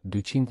Delfit,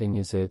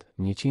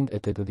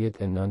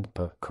 220-189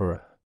 p.k.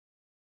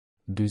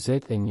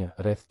 41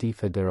 Rreth tij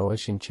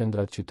federoheshin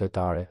qendrat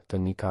qytetare të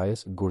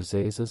Nikajës,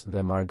 Gurzesës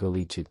dhe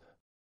Margëlliçit.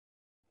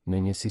 Në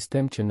një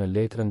sistem që në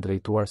letrën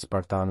drejtuar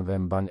spartanëve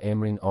mban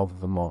emrin of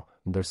the Mo,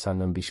 ndërsa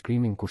në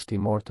mbishkrimin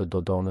kushtimor të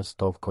Dodonës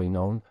Tov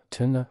Koinon,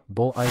 tënë,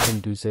 Bol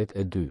Ajden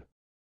 42.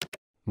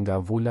 Nga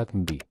vullat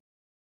mbi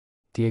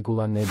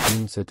tjegulla ne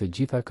dim se të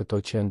gjitha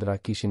këto qendra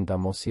kishin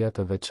damosia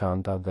të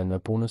veçanta dhe në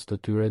punës të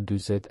tyre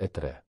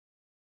 43.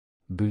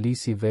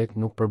 Bylisi vet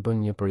nuk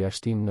përbën një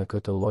përjashtim në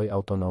këtë lloj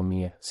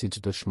autonomie,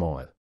 siç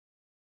dëshmohet.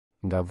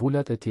 Nga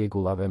vullat e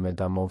tjegullave me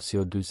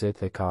damosio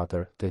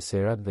 44,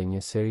 teserat dhe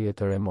një serie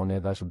të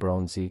monedash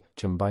bronzi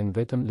që mbajnë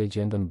vetëm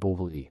legjendën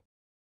buvulli.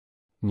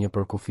 Një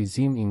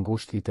përkufizim i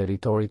ngushtë i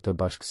territorit të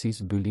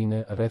bashkësisë byline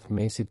rreth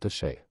mesit të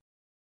sheh.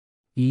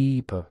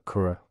 P.K.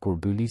 kur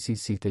Bylisi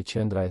sikte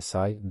qendra e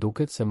saj,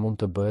 duket se mund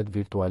të bëhet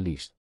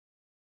virtualisht.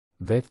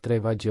 Vetë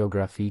treva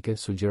gjeografike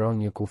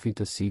sugjeron një kufi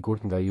të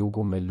sigurt nga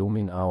jugu me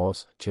lumin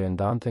Aos që e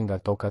ndante nga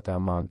tokat e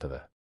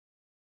amantëve.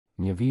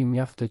 Një vijim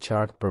mjaft të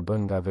qartë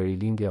përbën nga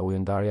verilindja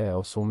ujëndarja e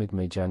Osumit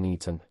me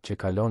Gjanicën, që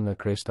kalon në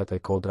kreshtat e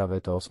kodrave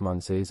të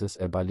Osmanzezës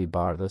e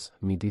Balibardhës,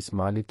 midis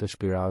malit të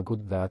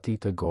Shpiragut dhe atij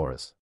të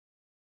Gorës.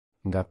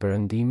 Nga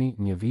perëndimi,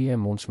 një vije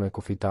mundshme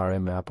kufitare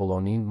me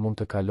Apollonin mund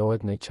të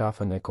kalohet në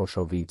qafën e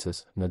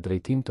Koshovicës, në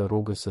drejtim të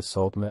rrugës së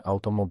sotme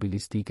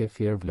automobilistike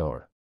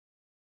Fiervlor.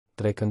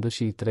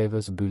 Trekëndëshi i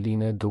Trevës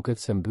byline duket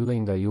se mbyllej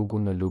nga jugu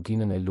në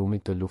luginën e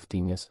lumit të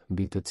Luftinjës,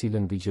 mbi të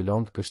cilën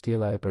vigjilon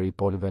kështjella e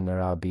peripolëve në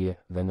Rabie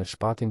dhe në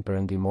shpatin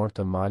perëndimor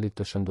të malit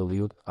të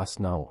Shëndëlliut,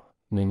 Asnau,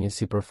 në një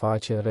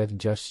sipërfaqe rreth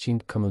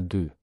 600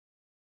 km2.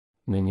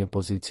 Në një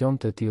pozicion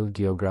të tillë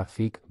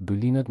geografik,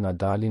 bylinët na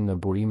dalin në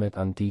burimet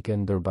antike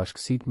ndër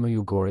bashkësitë më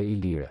jugore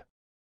ilire.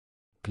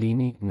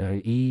 Plini, në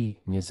I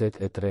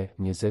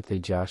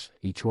 23-26,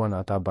 i quan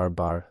ata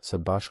barbar, së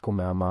bashku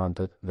me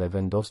amantët, dhe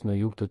vendos në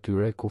jug të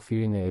tyre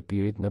kufirin e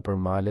Epirit në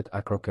përmalet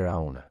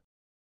Akrokeraune.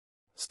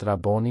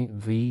 Straboni,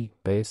 V.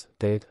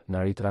 5-8,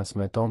 na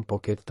ritransmeton po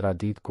ketë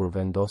tradit kur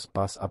vendos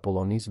pas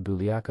Apollonis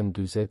bylliakën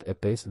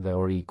 45 dhe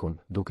Orikun,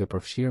 duke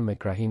përfshirë me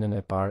krahinën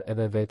e parë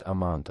edhe vetë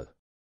amantët.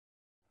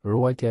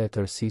 Ruajtja e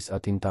tërësisë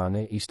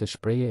atintane ishte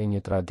shprehje e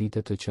një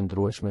tradite të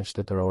qëndrueshme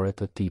shtetërore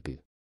të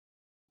tipit.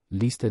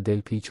 Liste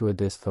del Piquet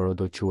des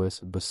Thorodoques,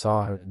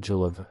 Bësahër,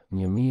 Gjëllëv,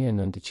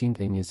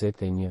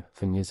 1921,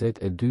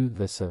 f22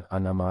 dhe S.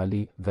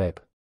 Anamali, Vep.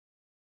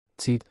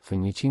 Cit,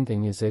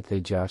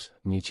 f126,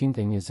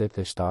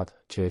 127,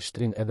 që e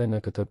shtrin edhe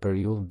në këtë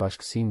periudhë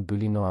bashkësinë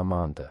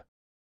bylino-amante.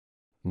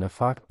 Në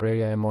fakt,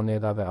 prerja e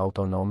monedhave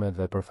autonome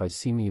dhe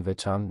përfaqësimi i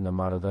veçantë në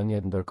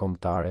marrëdhëniet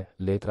ndërkombëtare,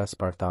 letra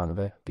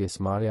spartanëve,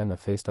 pjesëmarrja në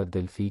festat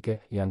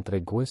delfike janë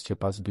tregues që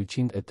pas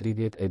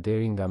 230 e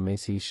deri nga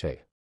mesi i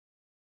sheh.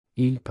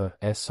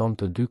 Son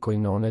të dy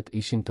koinonet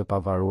ishin të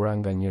pavarura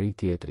nga njëri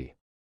tjetri.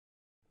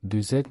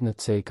 40 në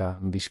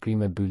ceka,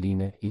 mbishkrime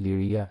bylline,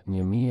 Iliria,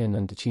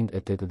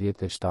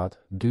 1987,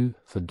 2,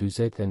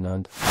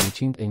 F49,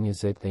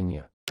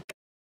 121.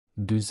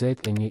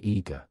 41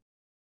 iga.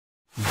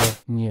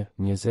 D1,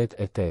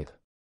 28.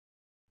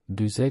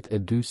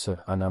 42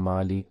 së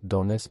Anamali,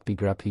 Dones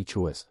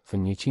Pigrapiques,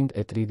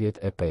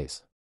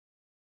 F135.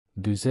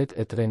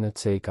 43 në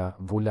ceka,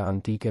 vula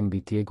antike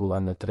mbi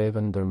tjegulla në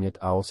trevën ndërmjet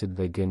Aosit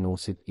dhe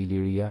Genusit,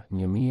 Iliria,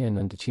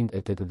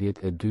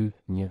 1982,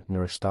 1,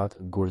 Nërshtat,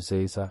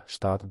 Gurzeza,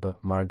 7b,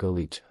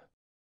 Margëliq.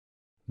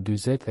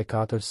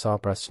 44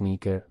 Sapra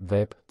Shniker,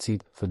 Vep,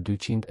 Cit,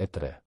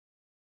 F203.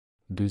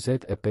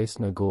 45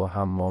 në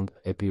Gullahamond,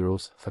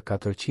 Epirus,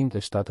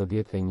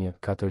 F471,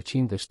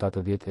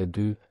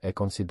 472, e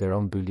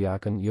konsideron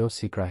byljakën jo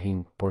si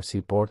krahin, por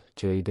si port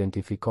që e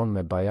identifikon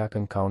me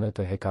bajakën kaune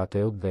të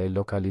Hekateut dhe e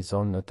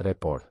lokalizon në 3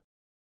 port.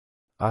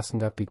 As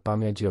nga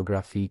pikpamja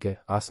gjeografike,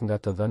 as nga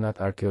të dhënat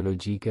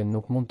arkeologjike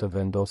nuk mund të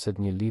vendoset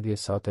një lidhje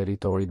sa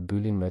territorit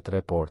bylin me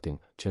 3 portin,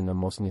 që në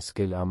mos një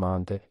skel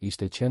amante,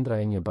 ishte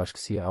qendra e një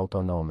bashkësie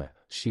autonome,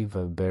 Shiv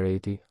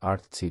Bereti,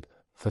 Art Cip,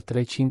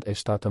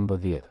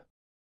 F317.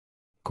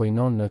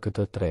 Koinon në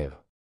këtë trevë.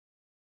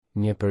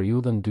 Një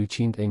periudhën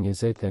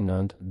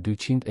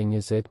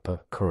 229-220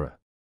 p.k.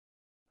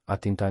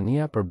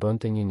 Atintania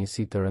përbënte një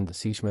njësi të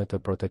rëndësishme të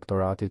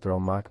protektoratit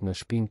romak në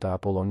shpinë të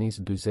Apollonis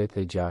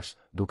 46,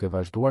 duke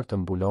vazhduar të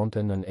mbulonte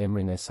nën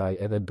emrin e saj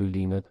edhe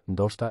bylinët,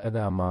 ndoshta edhe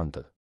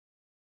amantët.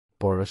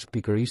 Por është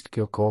pikërisht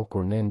kjo kohë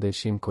kur ne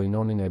ndeshim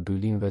koinonin e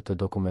bylinëve të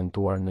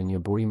dokumentuar në një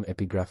burim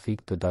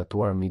epigrafik të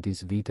datuar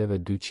midis viteve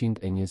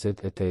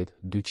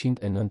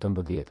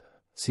 228-219.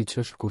 Siç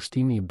është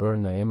kushtimi i bërë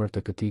në emër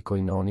të këtij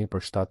koinoni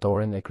për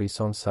shtatoren e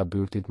Krison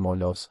Sabyrtit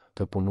Molos,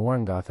 të punuar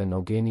nga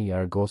Athenogeni i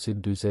Argosit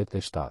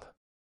 47.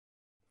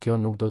 Kjo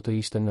nuk do të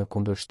ishte në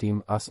kundërshtim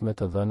as me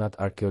të dhënat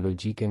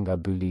arkeologjike nga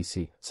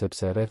Bylisi,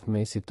 sepse rreth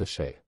mesit të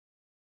sheh.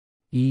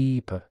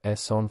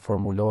 Son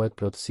formulohet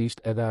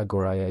plotësisht edhe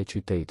agoraja e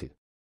qytetit.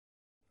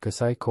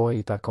 Kësaj kohe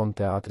i takon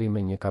teatri me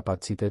një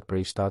kapacitet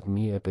prej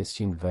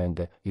 7.500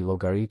 vende, i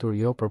llogaritur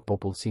jo për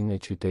popullsinë e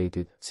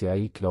qytetit, si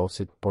ai i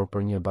Klosit, por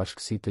për një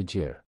bashkësi të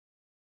gjerë.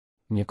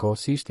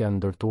 Njëkohësisht janë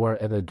ndërtuar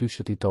edhe 2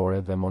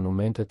 shëtitore dhe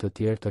monumente të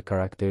tjerë të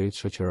karakterit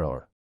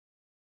shoqëror.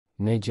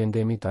 Ne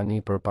gjendemi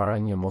tani përpara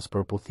një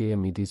mospërputhjeje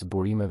midis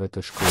burimeve të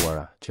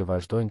shkruara, që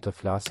vazhdojnë të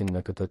flasin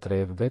në këtë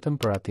trevë vetëm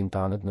për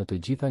Atintanët në të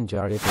gjitha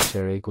ngjarjet e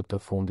çerekut të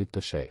fundit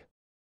të sheh.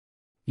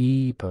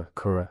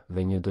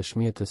 Dhe një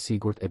dëshmie të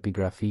sigurt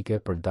epigrafike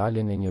për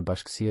daljen e një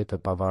bashkësie të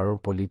pavarur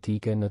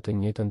politike në të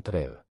njëjtën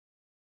trevë.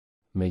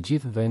 Me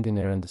gjithë vendin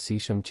e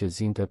rëndësishëm që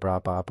zinte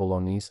prapa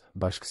Apollonis,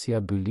 bashkësia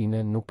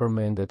byline nuk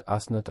përmendet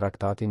as në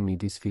traktatin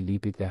midis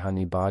Filipit e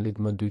Hannibalit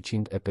më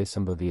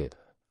 215,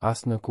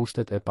 as në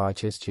kushtet e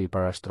paqes që i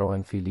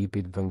parashtrohen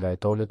Filipit vë nga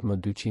Etolët më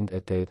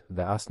 208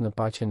 dhe as në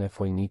paqen e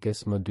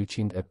Fojnikes më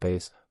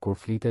 205, kur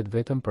flitet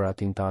vetëm për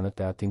Atintanët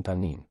e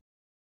Atintanin.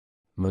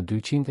 Më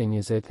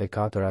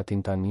 224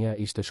 Atintania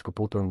ishte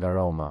shkëputur nga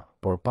Roma,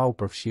 por pa u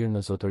përfshirë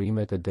në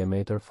zotërimet e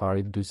Demeter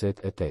Farit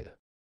 48.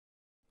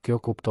 Kjo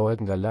kuptohet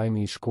nga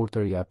lajmi i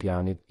shkurtër i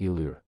Apianit,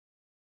 Ilyr.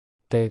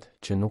 8,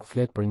 që nuk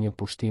flet për një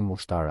pushtim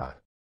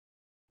ushtarak.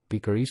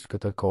 Pikërisht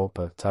këtë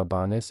kohë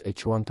Cabanes e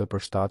quan të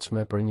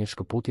përshtatshme për një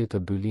shkëputje të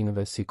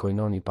bylinëve si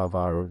koinon i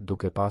pavarur,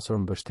 duke pasur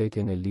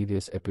mbështetjen e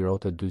lidhjes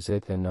Epirote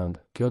 49,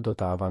 kjo do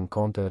të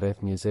avankonte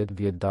rreth 20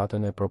 vjet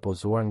datën e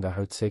propozuar nga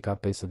Hercega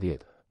 50.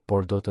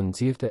 Por do të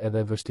nxirrte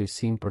edhe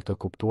vështirësinë për të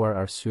kuptuar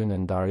arsyen e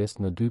ndarjes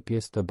në 2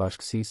 pjesë të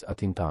bashkësisë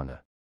atintane.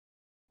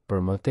 Për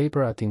më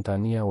tepër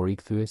Atintania u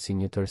rikthye si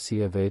një tërësi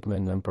e vetme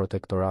nën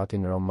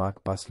protektoratin romak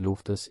pas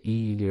luftës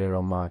ilire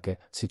romake,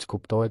 siç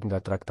kuptohet nga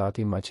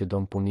traktati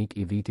Maqedon Punik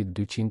i vitit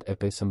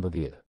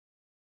 215.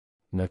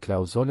 Në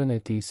klauzolën e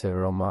tij se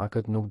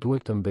romakët nuk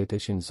duhet të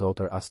mbeteshin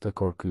zotër as të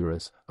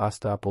Korkyrës, as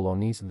të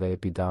Apollonis dhe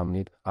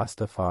Epidamnit, as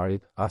të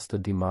Farit, as të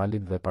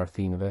Dimalit dhe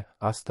Parthinëve,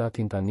 as të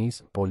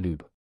Atintanis, po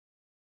Lyb.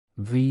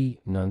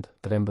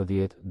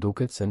 9:13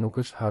 duket se nuk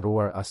është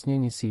harruar asnjë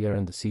njësi e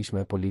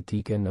rëndësishme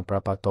politike në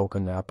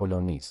prapatokën e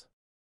Apollonis.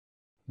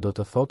 Do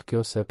të thotë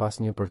kjo se pas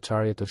një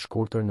përçarje të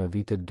shkurtër në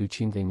vitet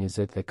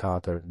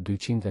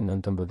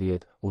 224-219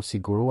 u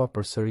sigurua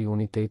përsëri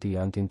uniteti i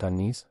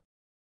Atintanis?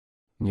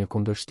 Një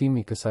kundërshtim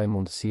i kësaj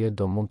mundësie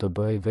do mund të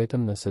bëhej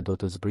vetëm nëse do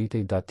të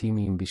zbritej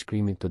datimi i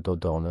mbishkrimit të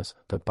Dodonës,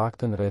 të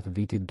paktën rreth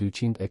vitit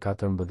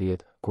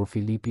 214, kur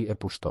Filipi e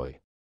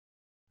pushtoi.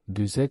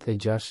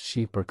 46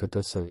 shih për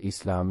këtë së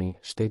Islami,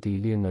 shteti i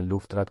lirë në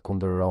luftrat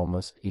kundër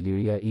Romës,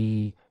 Iliria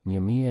II,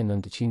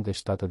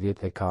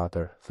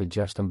 1974,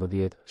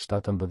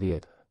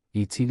 F16-17,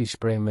 i cili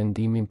shpreh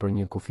mendimin për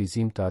një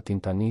kufizim të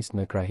Atintanis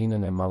në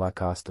krahinën e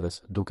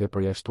Mallakastrës, duke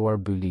përjashtuar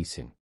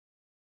Bylisin.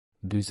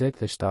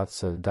 47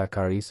 së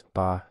Dakaris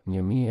pa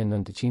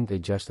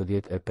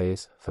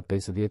 1965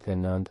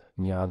 F59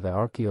 një The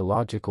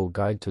Archaeological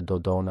Guide to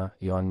Dodona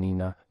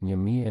Ioannina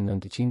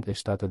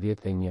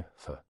 1971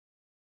 F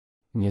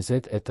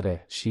 23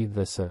 Shi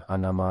dhe së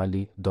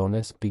Anamali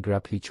Dones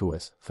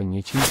Pigrapliques F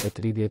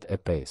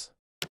 135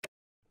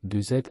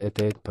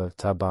 48 për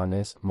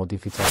Tabanes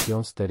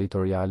Modificaciones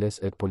territoriales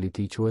et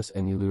politicues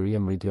en Illyria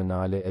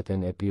meridionale et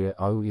en Epire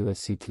au ile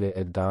sitle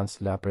et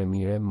dans la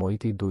premiere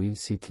moiti duil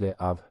sitle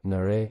av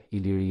në re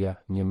Illyria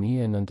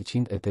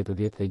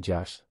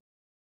 1986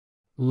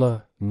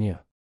 L. 1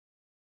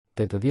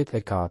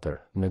 84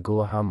 në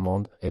Gulaham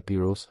Mond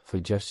Epirus F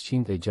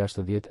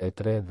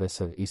 663 dhe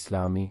së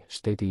Islami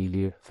Shteti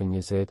Ilir F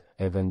 20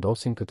 e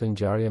vendosin këtë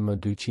ngjarje më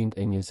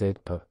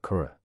 220 për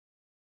kr.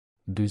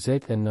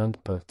 49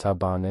 për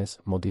Tabanes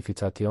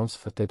Modifications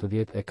F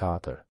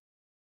 84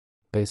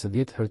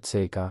 50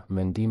 Herceka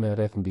Mendime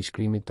rreth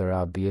mbishkrimit të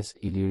Rabies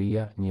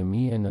Iliria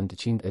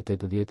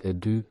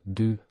 1982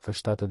 2 F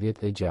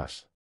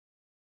 76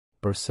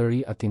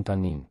 Përsëri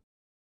Atintanin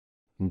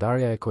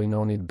Ndarja e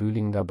koinonit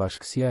byllin nga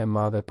Bashkësia e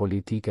Madhe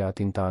Politike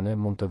Atintane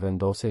mund të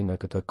vendosej në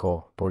këtë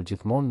kohë, por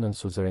gjithmonë nën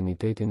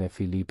suzerenitetin e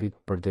Filipit,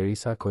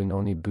 përderisa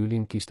koinoni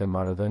byllin kishte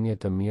marrëdhënie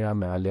të mira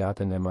me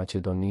aleatën e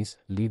Maqedonisë,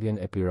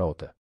 lidhjen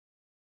epirote.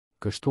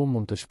 Kështu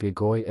mund të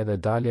shpjegoj edhe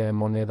dalja e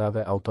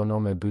monedhave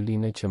autonome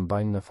bylline që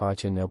mbajnë në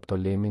faqe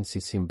Neoptolemin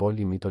si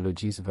simbol i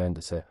mitologjisë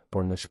vendese,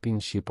 por në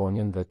shpinë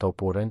Shqiponjen dhe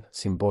Topuren,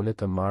 simbole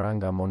të marra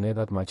nga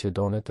monedhat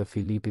maqedone të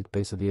Filipit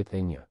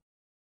 51.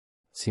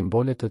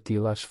 Simbole të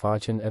tilla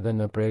shfaqen edhe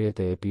në prerjet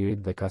e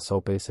Epirit dhe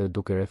Kasopese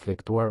duke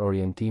reflektuar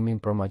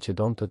orientimin pro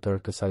Maqedon të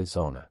tërë kësaj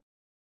zone.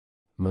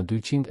 Më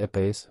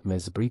 205, me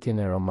zbritjen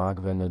e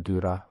romakëve në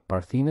Dyra,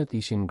 parthinët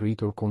ishin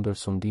ngritur kundër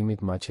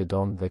sundimit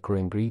Maqedon dhe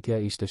kryengritja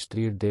ishte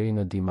shtrirë deri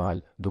në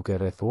Dimal, duke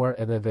rrethuar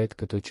edhe vetë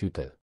këtë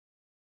qytet.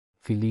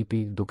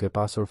 Filipi, duke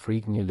pasur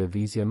frikë një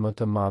lëvizje më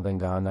të madhe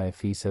nga ana e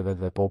fiseve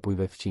dhe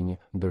popujve fqinj,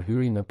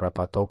 ndërhyri në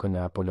prapatokën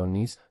e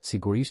Apollonis,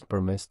 sigurisht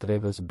përmes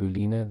trevës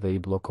bylline dhe i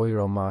bllokoi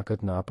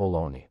romakët në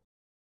Apolloni.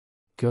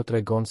 Kjo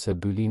tregon se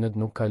bylinët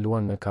nuk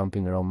kaluan në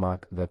kampin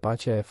romak dhe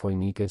paqja e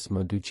Foinikes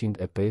më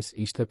 205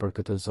 ishte për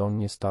këtë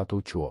zonë një statu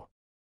quo.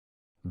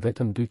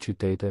 Vetëm 2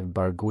 qytete,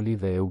 Barguli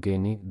dhe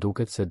Eugeni,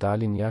 duket se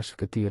dalin jashtë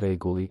këtij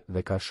rregulli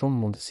dhe ka shumë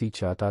mundësi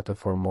që ata të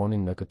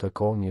formonin në këtë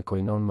kohë një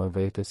koinon më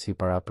vete si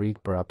paraprik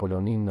për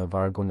Apollonin në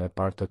vargun e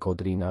parë të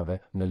Kodrinave,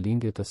 në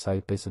lindje të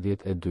saj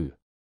 52.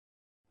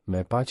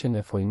 Me paqen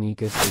e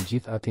Foinikes e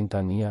gjithë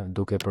Atintania,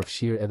 duke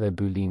përfshirë edhe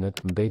bylinët,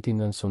 mbeti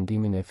nën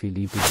sundimin e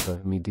Filipit për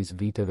midis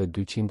viteve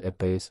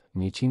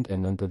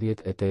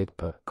 205-198 p.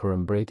 Kur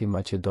mbreti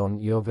Maqedon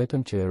jo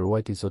vetëm që e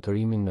ruajti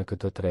zotërimin në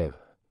këtë trevë,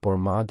 por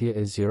madje e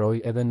zgjeroi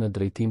edhe në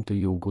drejtim të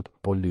jugut,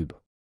 po lyb.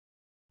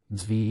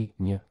 Zvi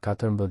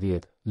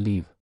 1:14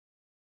 Liv.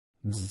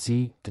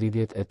 Zi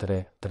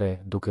 33:3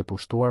 duke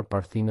pushtuar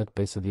parthinët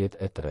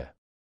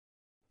 53.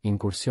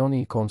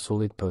 Inkursioni i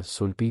konsullit për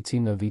Sulpici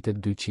në vitet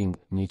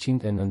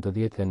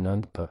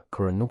 200-199 p.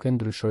 Kur nuk e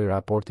ndryshoi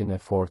raportin e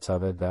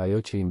forcave dhe ajo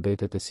që i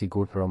mbetet e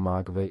sigurt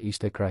romakëve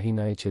ishte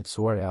krahina e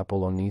qetësuar e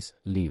Apollonis,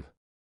 Liv.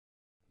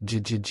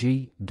 GGG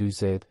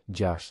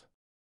 46.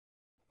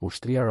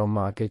 Ushtria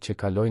romake që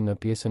kaloi në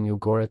pjesën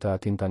jugore të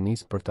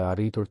Atintanis për të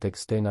arritur tek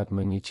stenat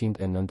më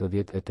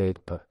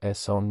 198 p.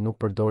 Eson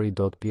nuk përdori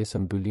dot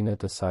pjesën bylline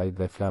të saj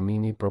dhe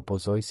Flamini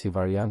propozoi si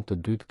variant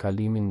të dytë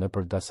kalimin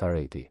nëpër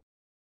Dasareti.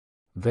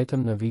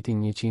 Vetëm në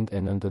vitin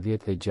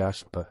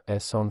 196 p.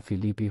 Eson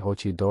Filipi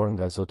hoqi dorë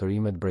nga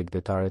zotërimet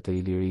bregdetare të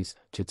Iliris,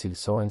 që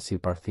cilësohen si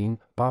parthin,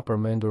 pa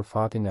përmendur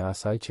fatin e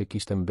asaj që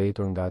kishte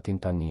mbetur nga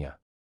Atintania.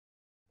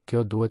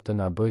 Kjo duhet të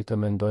na bëjë të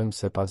mendojmë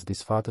se pas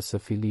disfatës së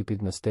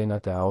Filipit në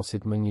stenat e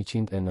Aosit më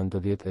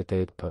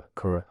 198 p.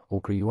 Kr. u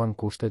krijuan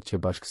kushtet që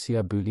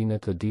bashkësia bylline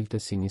të dilte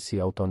si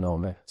njësi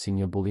autonome, si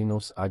një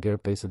bullinus ager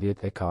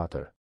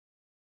 54.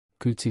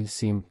 Ky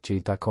cilësim, që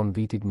i takon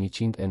vitit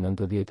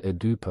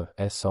 192 p.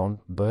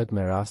 Eson, bëhet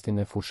me rastin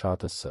e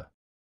fushatës së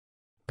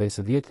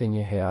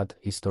 51 Head,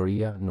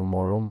 Historia,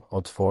 Numorum,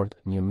 Oxford,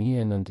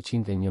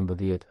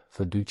 1911,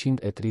 f.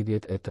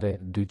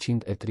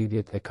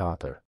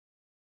 233-234.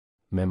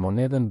 Me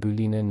monedhën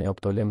bylline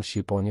Neoptolem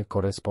Shqiponje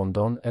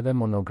korespondon edhe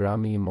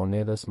monogrami i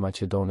monedhës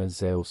Maqedone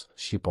Zeus,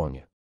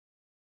 Shqiponje.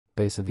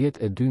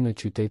 52 në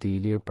qyteti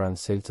Ilir pranë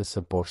Selcës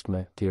së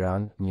poshtme,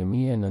 Tiranë,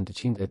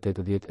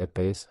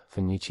 1985, f.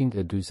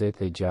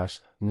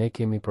 146, ne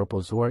kemi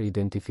propozuar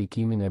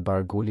identifikimin e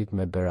Bargulit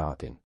me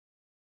Beratin.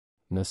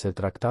 Nëse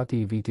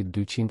traktati i vitit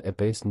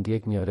 205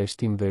 ndjek një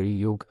rreshtim veri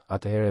jug,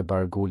 atëherë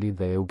Barguli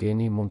dhe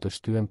Eugeni mund të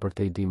shtyhen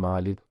përtej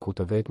Dimalit, ku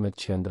të vetmet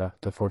qendra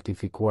të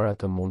fortifikuara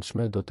të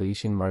mundshme do të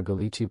ishin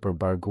Margëlliçi për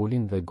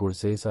Bargulin dhe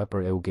Gurzeza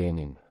për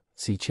Eugenin,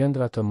 si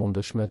qendra të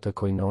mundshme të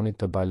koinonit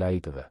të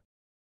Balaitëve.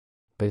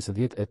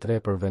 53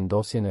 për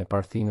vendosjen e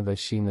parthinëve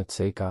shi në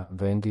Ceka,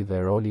 vendi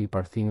dhe roli i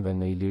parthinëve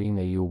në Ilirinë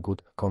e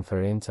Jugut,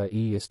 Konferenca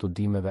e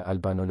Studimeve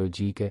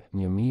Albanologjike,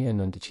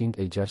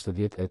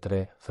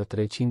 1963, f.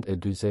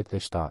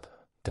 347,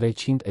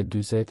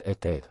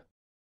 348.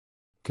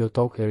 Kjo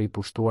tokë e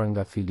ripushtuar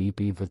nga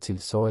Filipi i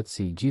vëcilësohet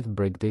si gjithë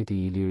bregdeti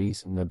i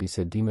Ilirisë në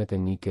bisedimet e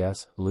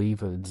Nikeas,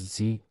 Livë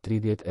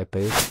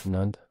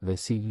 35-9 dhe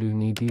si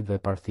Lynidi dhe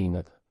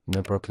Parthinët,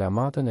 në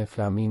proklamatën e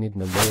Flaminit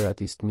në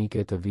lojrat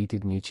istmike të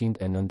vitit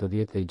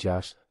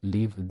 196,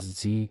 Livë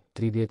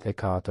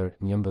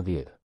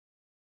 34-11.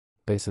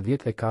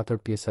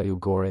 54 pjesa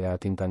jugore e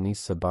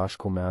Atintanisë së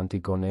bashku me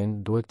Antigonen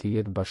duhet të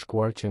jetë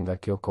bashkuar që nga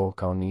kjo kohë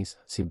ka u nis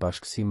si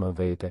bashkësi më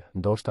vete,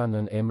 ndoshta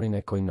nën emrin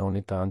e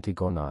koinonit të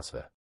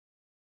Antigonasve.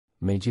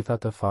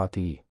 Megjithatë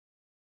fati i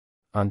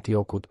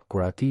Antiokut,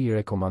 kur atij i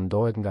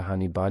rekomandohet nga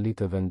Hanibali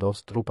të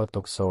vendos trupa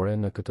toksore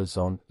në këtë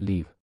zonë,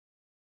 Liv.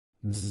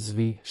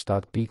 Zvi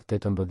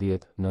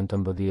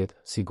 7.18-19,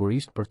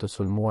 sigurisht për të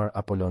sulmuar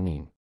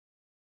Apollonin.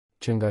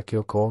 Që nga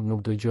kjo kohë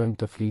nuk dëgjojmë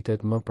të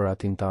flitet më për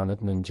Atintanët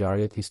në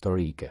ngjarjet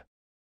historike.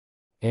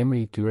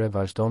 Emri i tyre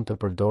vazhdon të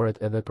përdoret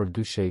edhe për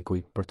dy shekuj,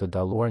 për të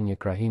dalluar një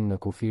krahin në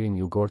kufirin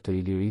jugor të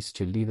Ilirisë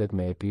që lidhet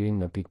me Epirin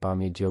në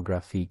pikpamje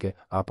gjeografike,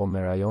 apo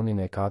me rajonin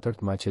e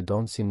 4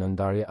 Maqedon si në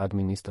ndarje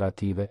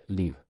administrative,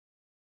 Liv.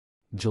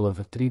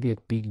 Gjllëv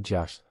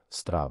 30.6,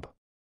 Strab.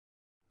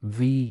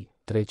 Vi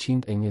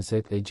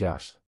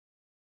 326.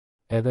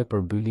 Edhe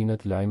për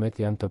bylinët lajmet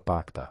janë të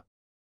pakta.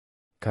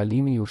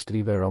 Kalimi i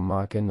ushtrive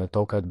romake në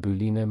tokat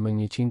byline më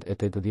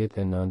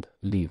 189,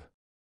 Liv.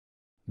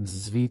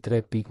 Zvi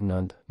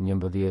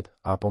 3.9-11,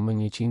 apo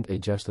më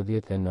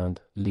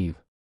 169, Liv.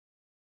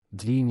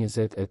 Dli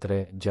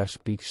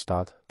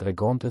 23-6.7,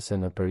 tregonte se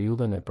në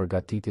periudhën e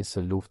përgatitjes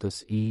së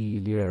luftës i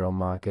Ilire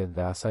romake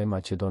dhe asaj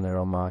Maqedone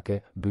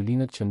romake,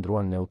 bylinët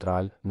qëndruan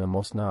neutral në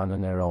mos në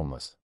anën e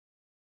Romës.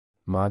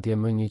 Madje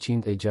më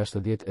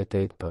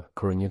 168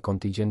 kër një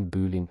kontingjent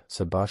bylin,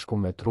 së bashku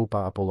me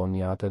trupa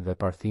apolloniate dhe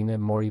parthine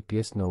mori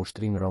pjesë në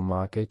ushtrinë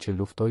romake që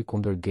luftoi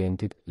kundër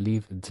Gentit,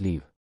 Liv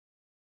Dzliv.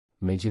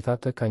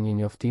 Megjithatë ka një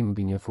njoftim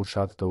mbi një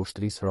fushat të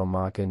ushtrisë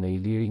romake në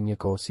Iliri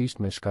njëkohësisht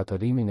me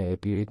shkatërimin e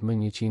Epirit më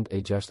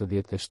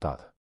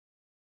 167.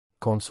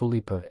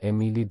 Konsulli P.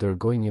 Emili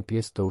dërgoi një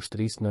pjesë të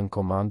ushtrisë nën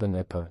komandën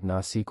e P.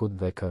 Nasikut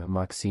dhe K.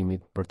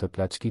 Maksimit për të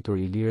plaçkitur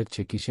Ilirët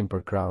që kishin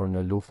përkrahur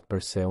në luftë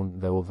Perseun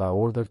dhe u dha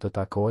urdhër të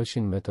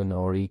takoheshin me të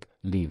në Orik,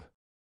 Liv.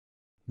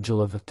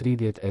 Gjllëv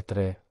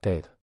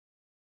 33-8.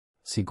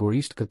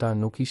 Sigurisht këta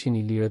nuk ishin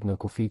Ilirët në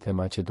kufit e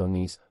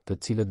Maqedonisë, të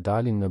cilët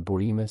dalin në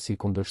burime si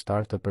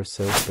kundërshtar të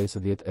Perseut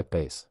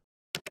 55.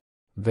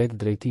 Vetë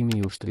drejtimi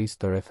i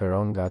ushtrisë të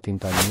referon nga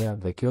Atintania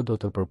dhe kjo do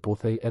të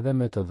përputhej edhe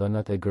me të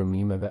dhënat e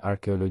gërmimeve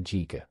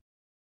arkeologjike.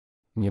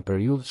 Një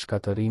periudhë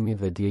shkatërimi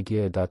dhe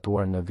djegje e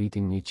datuar në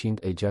vitin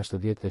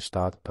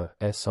 167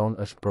 p.e.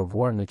 është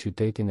provuar në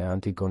qytetin e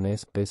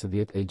Antigones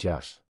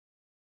 56.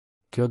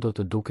 Kjo do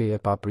të dukej e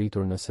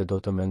papritur nëse do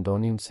të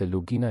mendonim se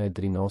lugina e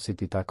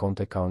Drinosit i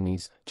takonte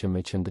Kaunis, që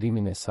me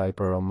qëndrimin e saj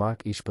për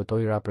Romak i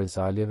shpëtoi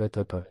reprezaljeve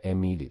të P.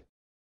 Emilit.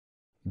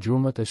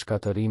 Gjurmët e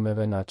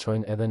shkatërimeve na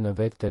çojnë edhe në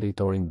vetë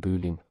Territorin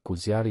bylin, ku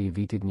zjarri i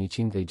vitit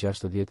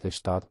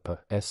 167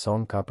 p.e.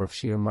 ka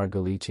përfshirë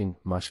Margëlliqin,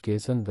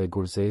 Mashkesën dhe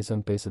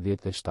Gurzezën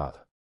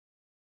 57.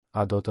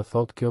 A do të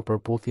thotë kjo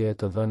përputhje e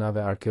të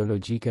dhënave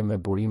arkeologjike me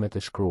burimet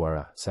e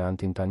shkruara, se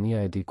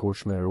Antintania e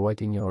dikurshme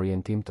ruajti një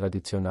orientim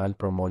tradicional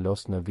për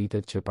Molos në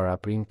vitet që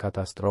paraprin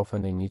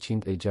katastrofën e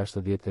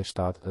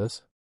 167-s?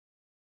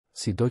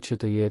 Sido që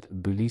të jetë,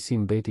 Bylisi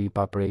mbeti i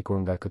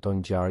paprekur nga këto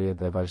ngjarje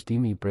dhe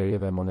vazhdimi i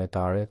prerjeve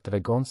monetare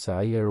tregon se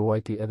ai e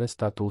ruajti edhe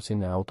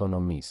statusin e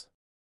autonomisë.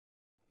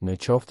 Në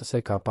qoftë se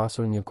ka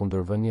pasur një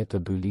kundërvënie të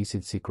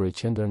Bylisit si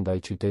kryeqendër ndaj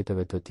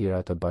qyteteve të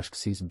tjera të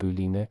bashkësisë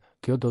byline,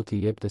 kjo do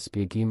t'i jepte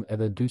shpjegim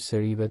edhe dy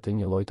serive të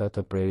njëllojta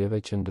të prerjeve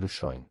që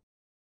ndryshojnë.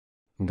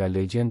 Nga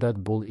legjendat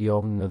Bull i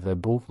Ovnë dhe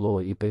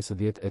Bull i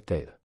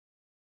 58.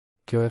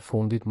 Kjo e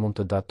fundit mund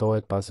të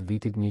datohet pas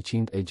vitit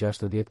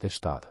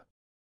 167.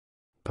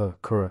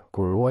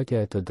 Kur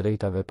ruajtja e të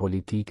drejtave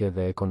politike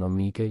dhe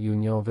ekonomike ju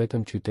njoh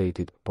vetëm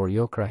qytetit, por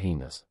jo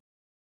krahinës.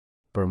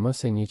 Për më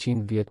se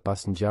 100 vjet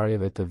pas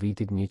ngjarjeve të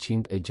vitit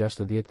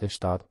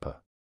 167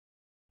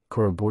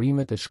 kur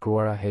burimet e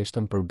shkruara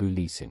heshtën për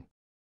Bylisin.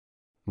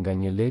 Nga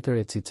një letër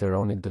e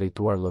Ciceronit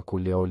drejtuar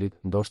Lëkuliolit,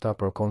 ndoshta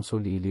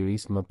prokonsul i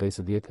Ilirisë më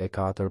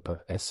 54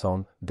 p.e.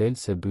 del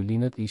se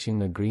bylinët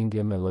ishin në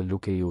grindje me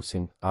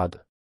Lukeiusin,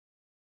 ad.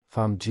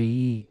 Fam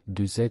Gji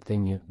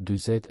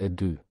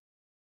 41-42.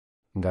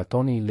 Nga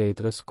toni i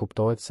letrës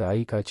kuptohet se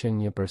ai ka qenë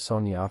një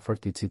person i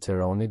afërt i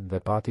Ciceronit dhe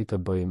pati të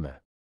bëjë me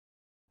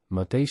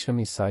mëtejshëm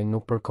i saj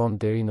nuk përkon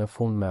deri në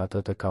fund me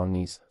atë të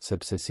Kaunis,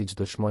 sepse siç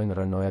dëshmojnë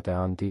rënojat e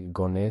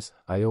Antigones,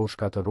 ajo u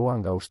shkatërrua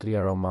nga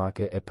ushtria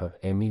romake e P.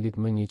 Emilit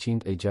më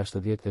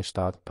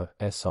 167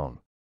 p.e.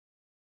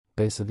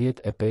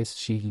 55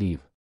 shih Liv.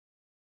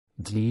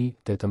 Dli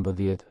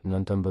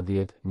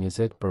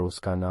 18-19-20 për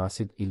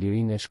Uskanasit,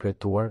 Ilirinë e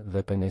shkretuar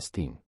dhe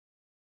Penestin.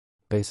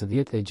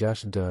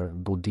 56 dër,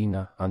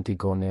 Budina,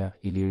 Antigonea,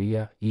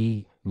 Iliria,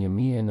 I,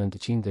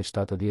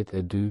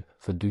 1972,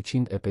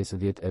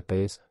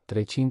 F255,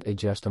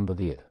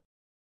 316.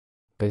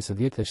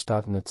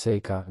 57 në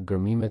Ceka,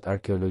 gërmimet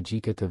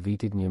arkeologjike të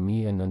vitit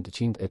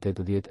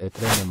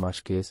 1983 në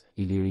Mashkes,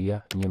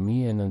 Iliria,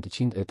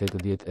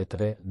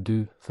 1983,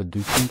 2,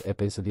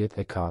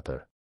 f254.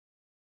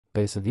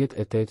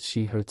 58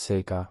 Shihër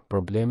Ceka,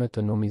 probleme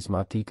të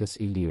numizmatikës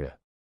ilire.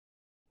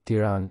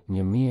 Tiranë,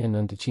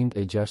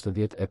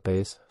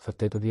 1965,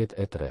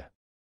 f83.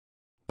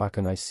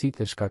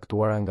 Pakënaqësitë e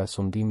shkaktuara nga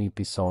sundimi I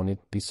pisonit,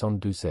 pison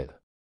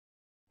 40.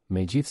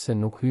 Megjithse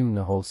nuk hym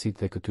në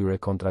hollësitë e këtyre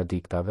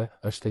kontradiktave,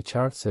 është e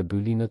qartë se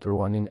bylinët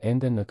ruanin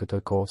ende në këtë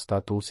kohë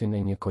statusin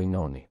e një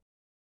koinoni.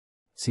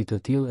 Si të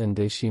tillë e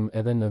ndeshim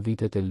edhe në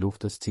vitet e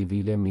luftës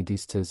civile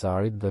midis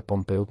Cezarit dhe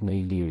Pompeut në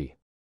Iliri.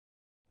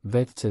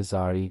 Vetë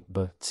Cezari,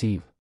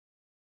 Civ.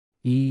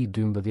 I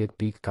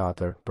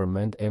 12.4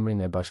 përmend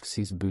emrin e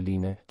bashkësisë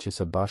byline, që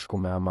së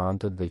bashku me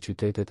amantët dhe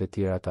qytetet e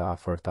tjera të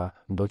afërta,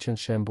 ndoqën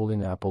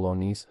shembullin e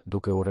Apollonisë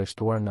duke u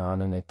rreshtuar në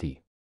anën e tij.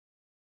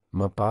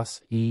 Më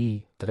pas,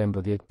 I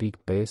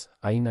 13.5,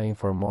 ai na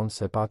informon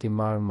se pati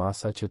marrë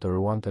masa që të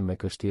ruante me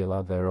kështjella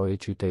dhe roje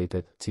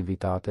qytetet,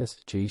 civitates,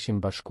 që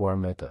ishin bashkuar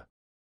me të.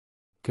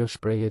 Kjo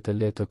shprehje të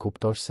le të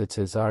kuptosh se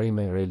Cezari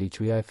me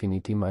reliquia e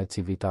finitima e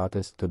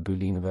civitates të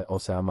bylinëve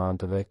ose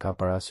amantëve ka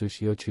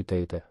parasysh jo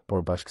qytete,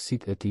 por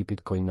bashkësitë e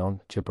tipit koinon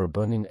që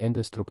përbënin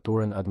ende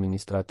strukturën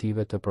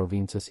administrative të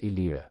provincës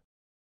ilire.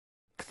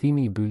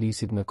 Kthimi I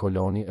bylisit në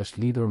koloni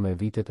është lidhur me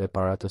vitet e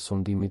para të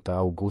sundimit të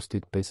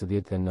Augustit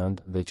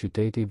 59 dhe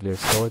qyteti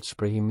vlerësohet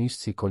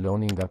shprehimisht si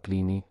koloni nga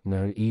Plini në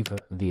IV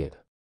 10.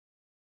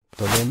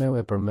 Ptolemeu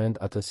e përmend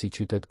atë si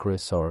qytet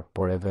kryesor,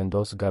 por e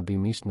vendos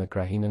gabimisht në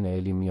krahinën e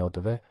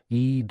Elimiotëve,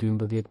 I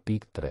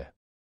 12.3.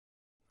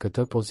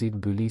 Këtë pozit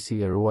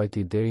bylisi e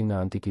ruajti deri në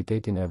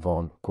antikitetin e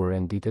vonë, kur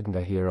renditet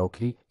nga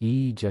Hierokli,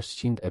 I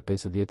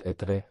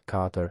 653,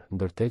 4,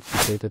 ndërtet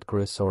qytetet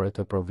kryesore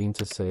të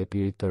provincës së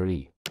Epirit të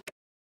ri.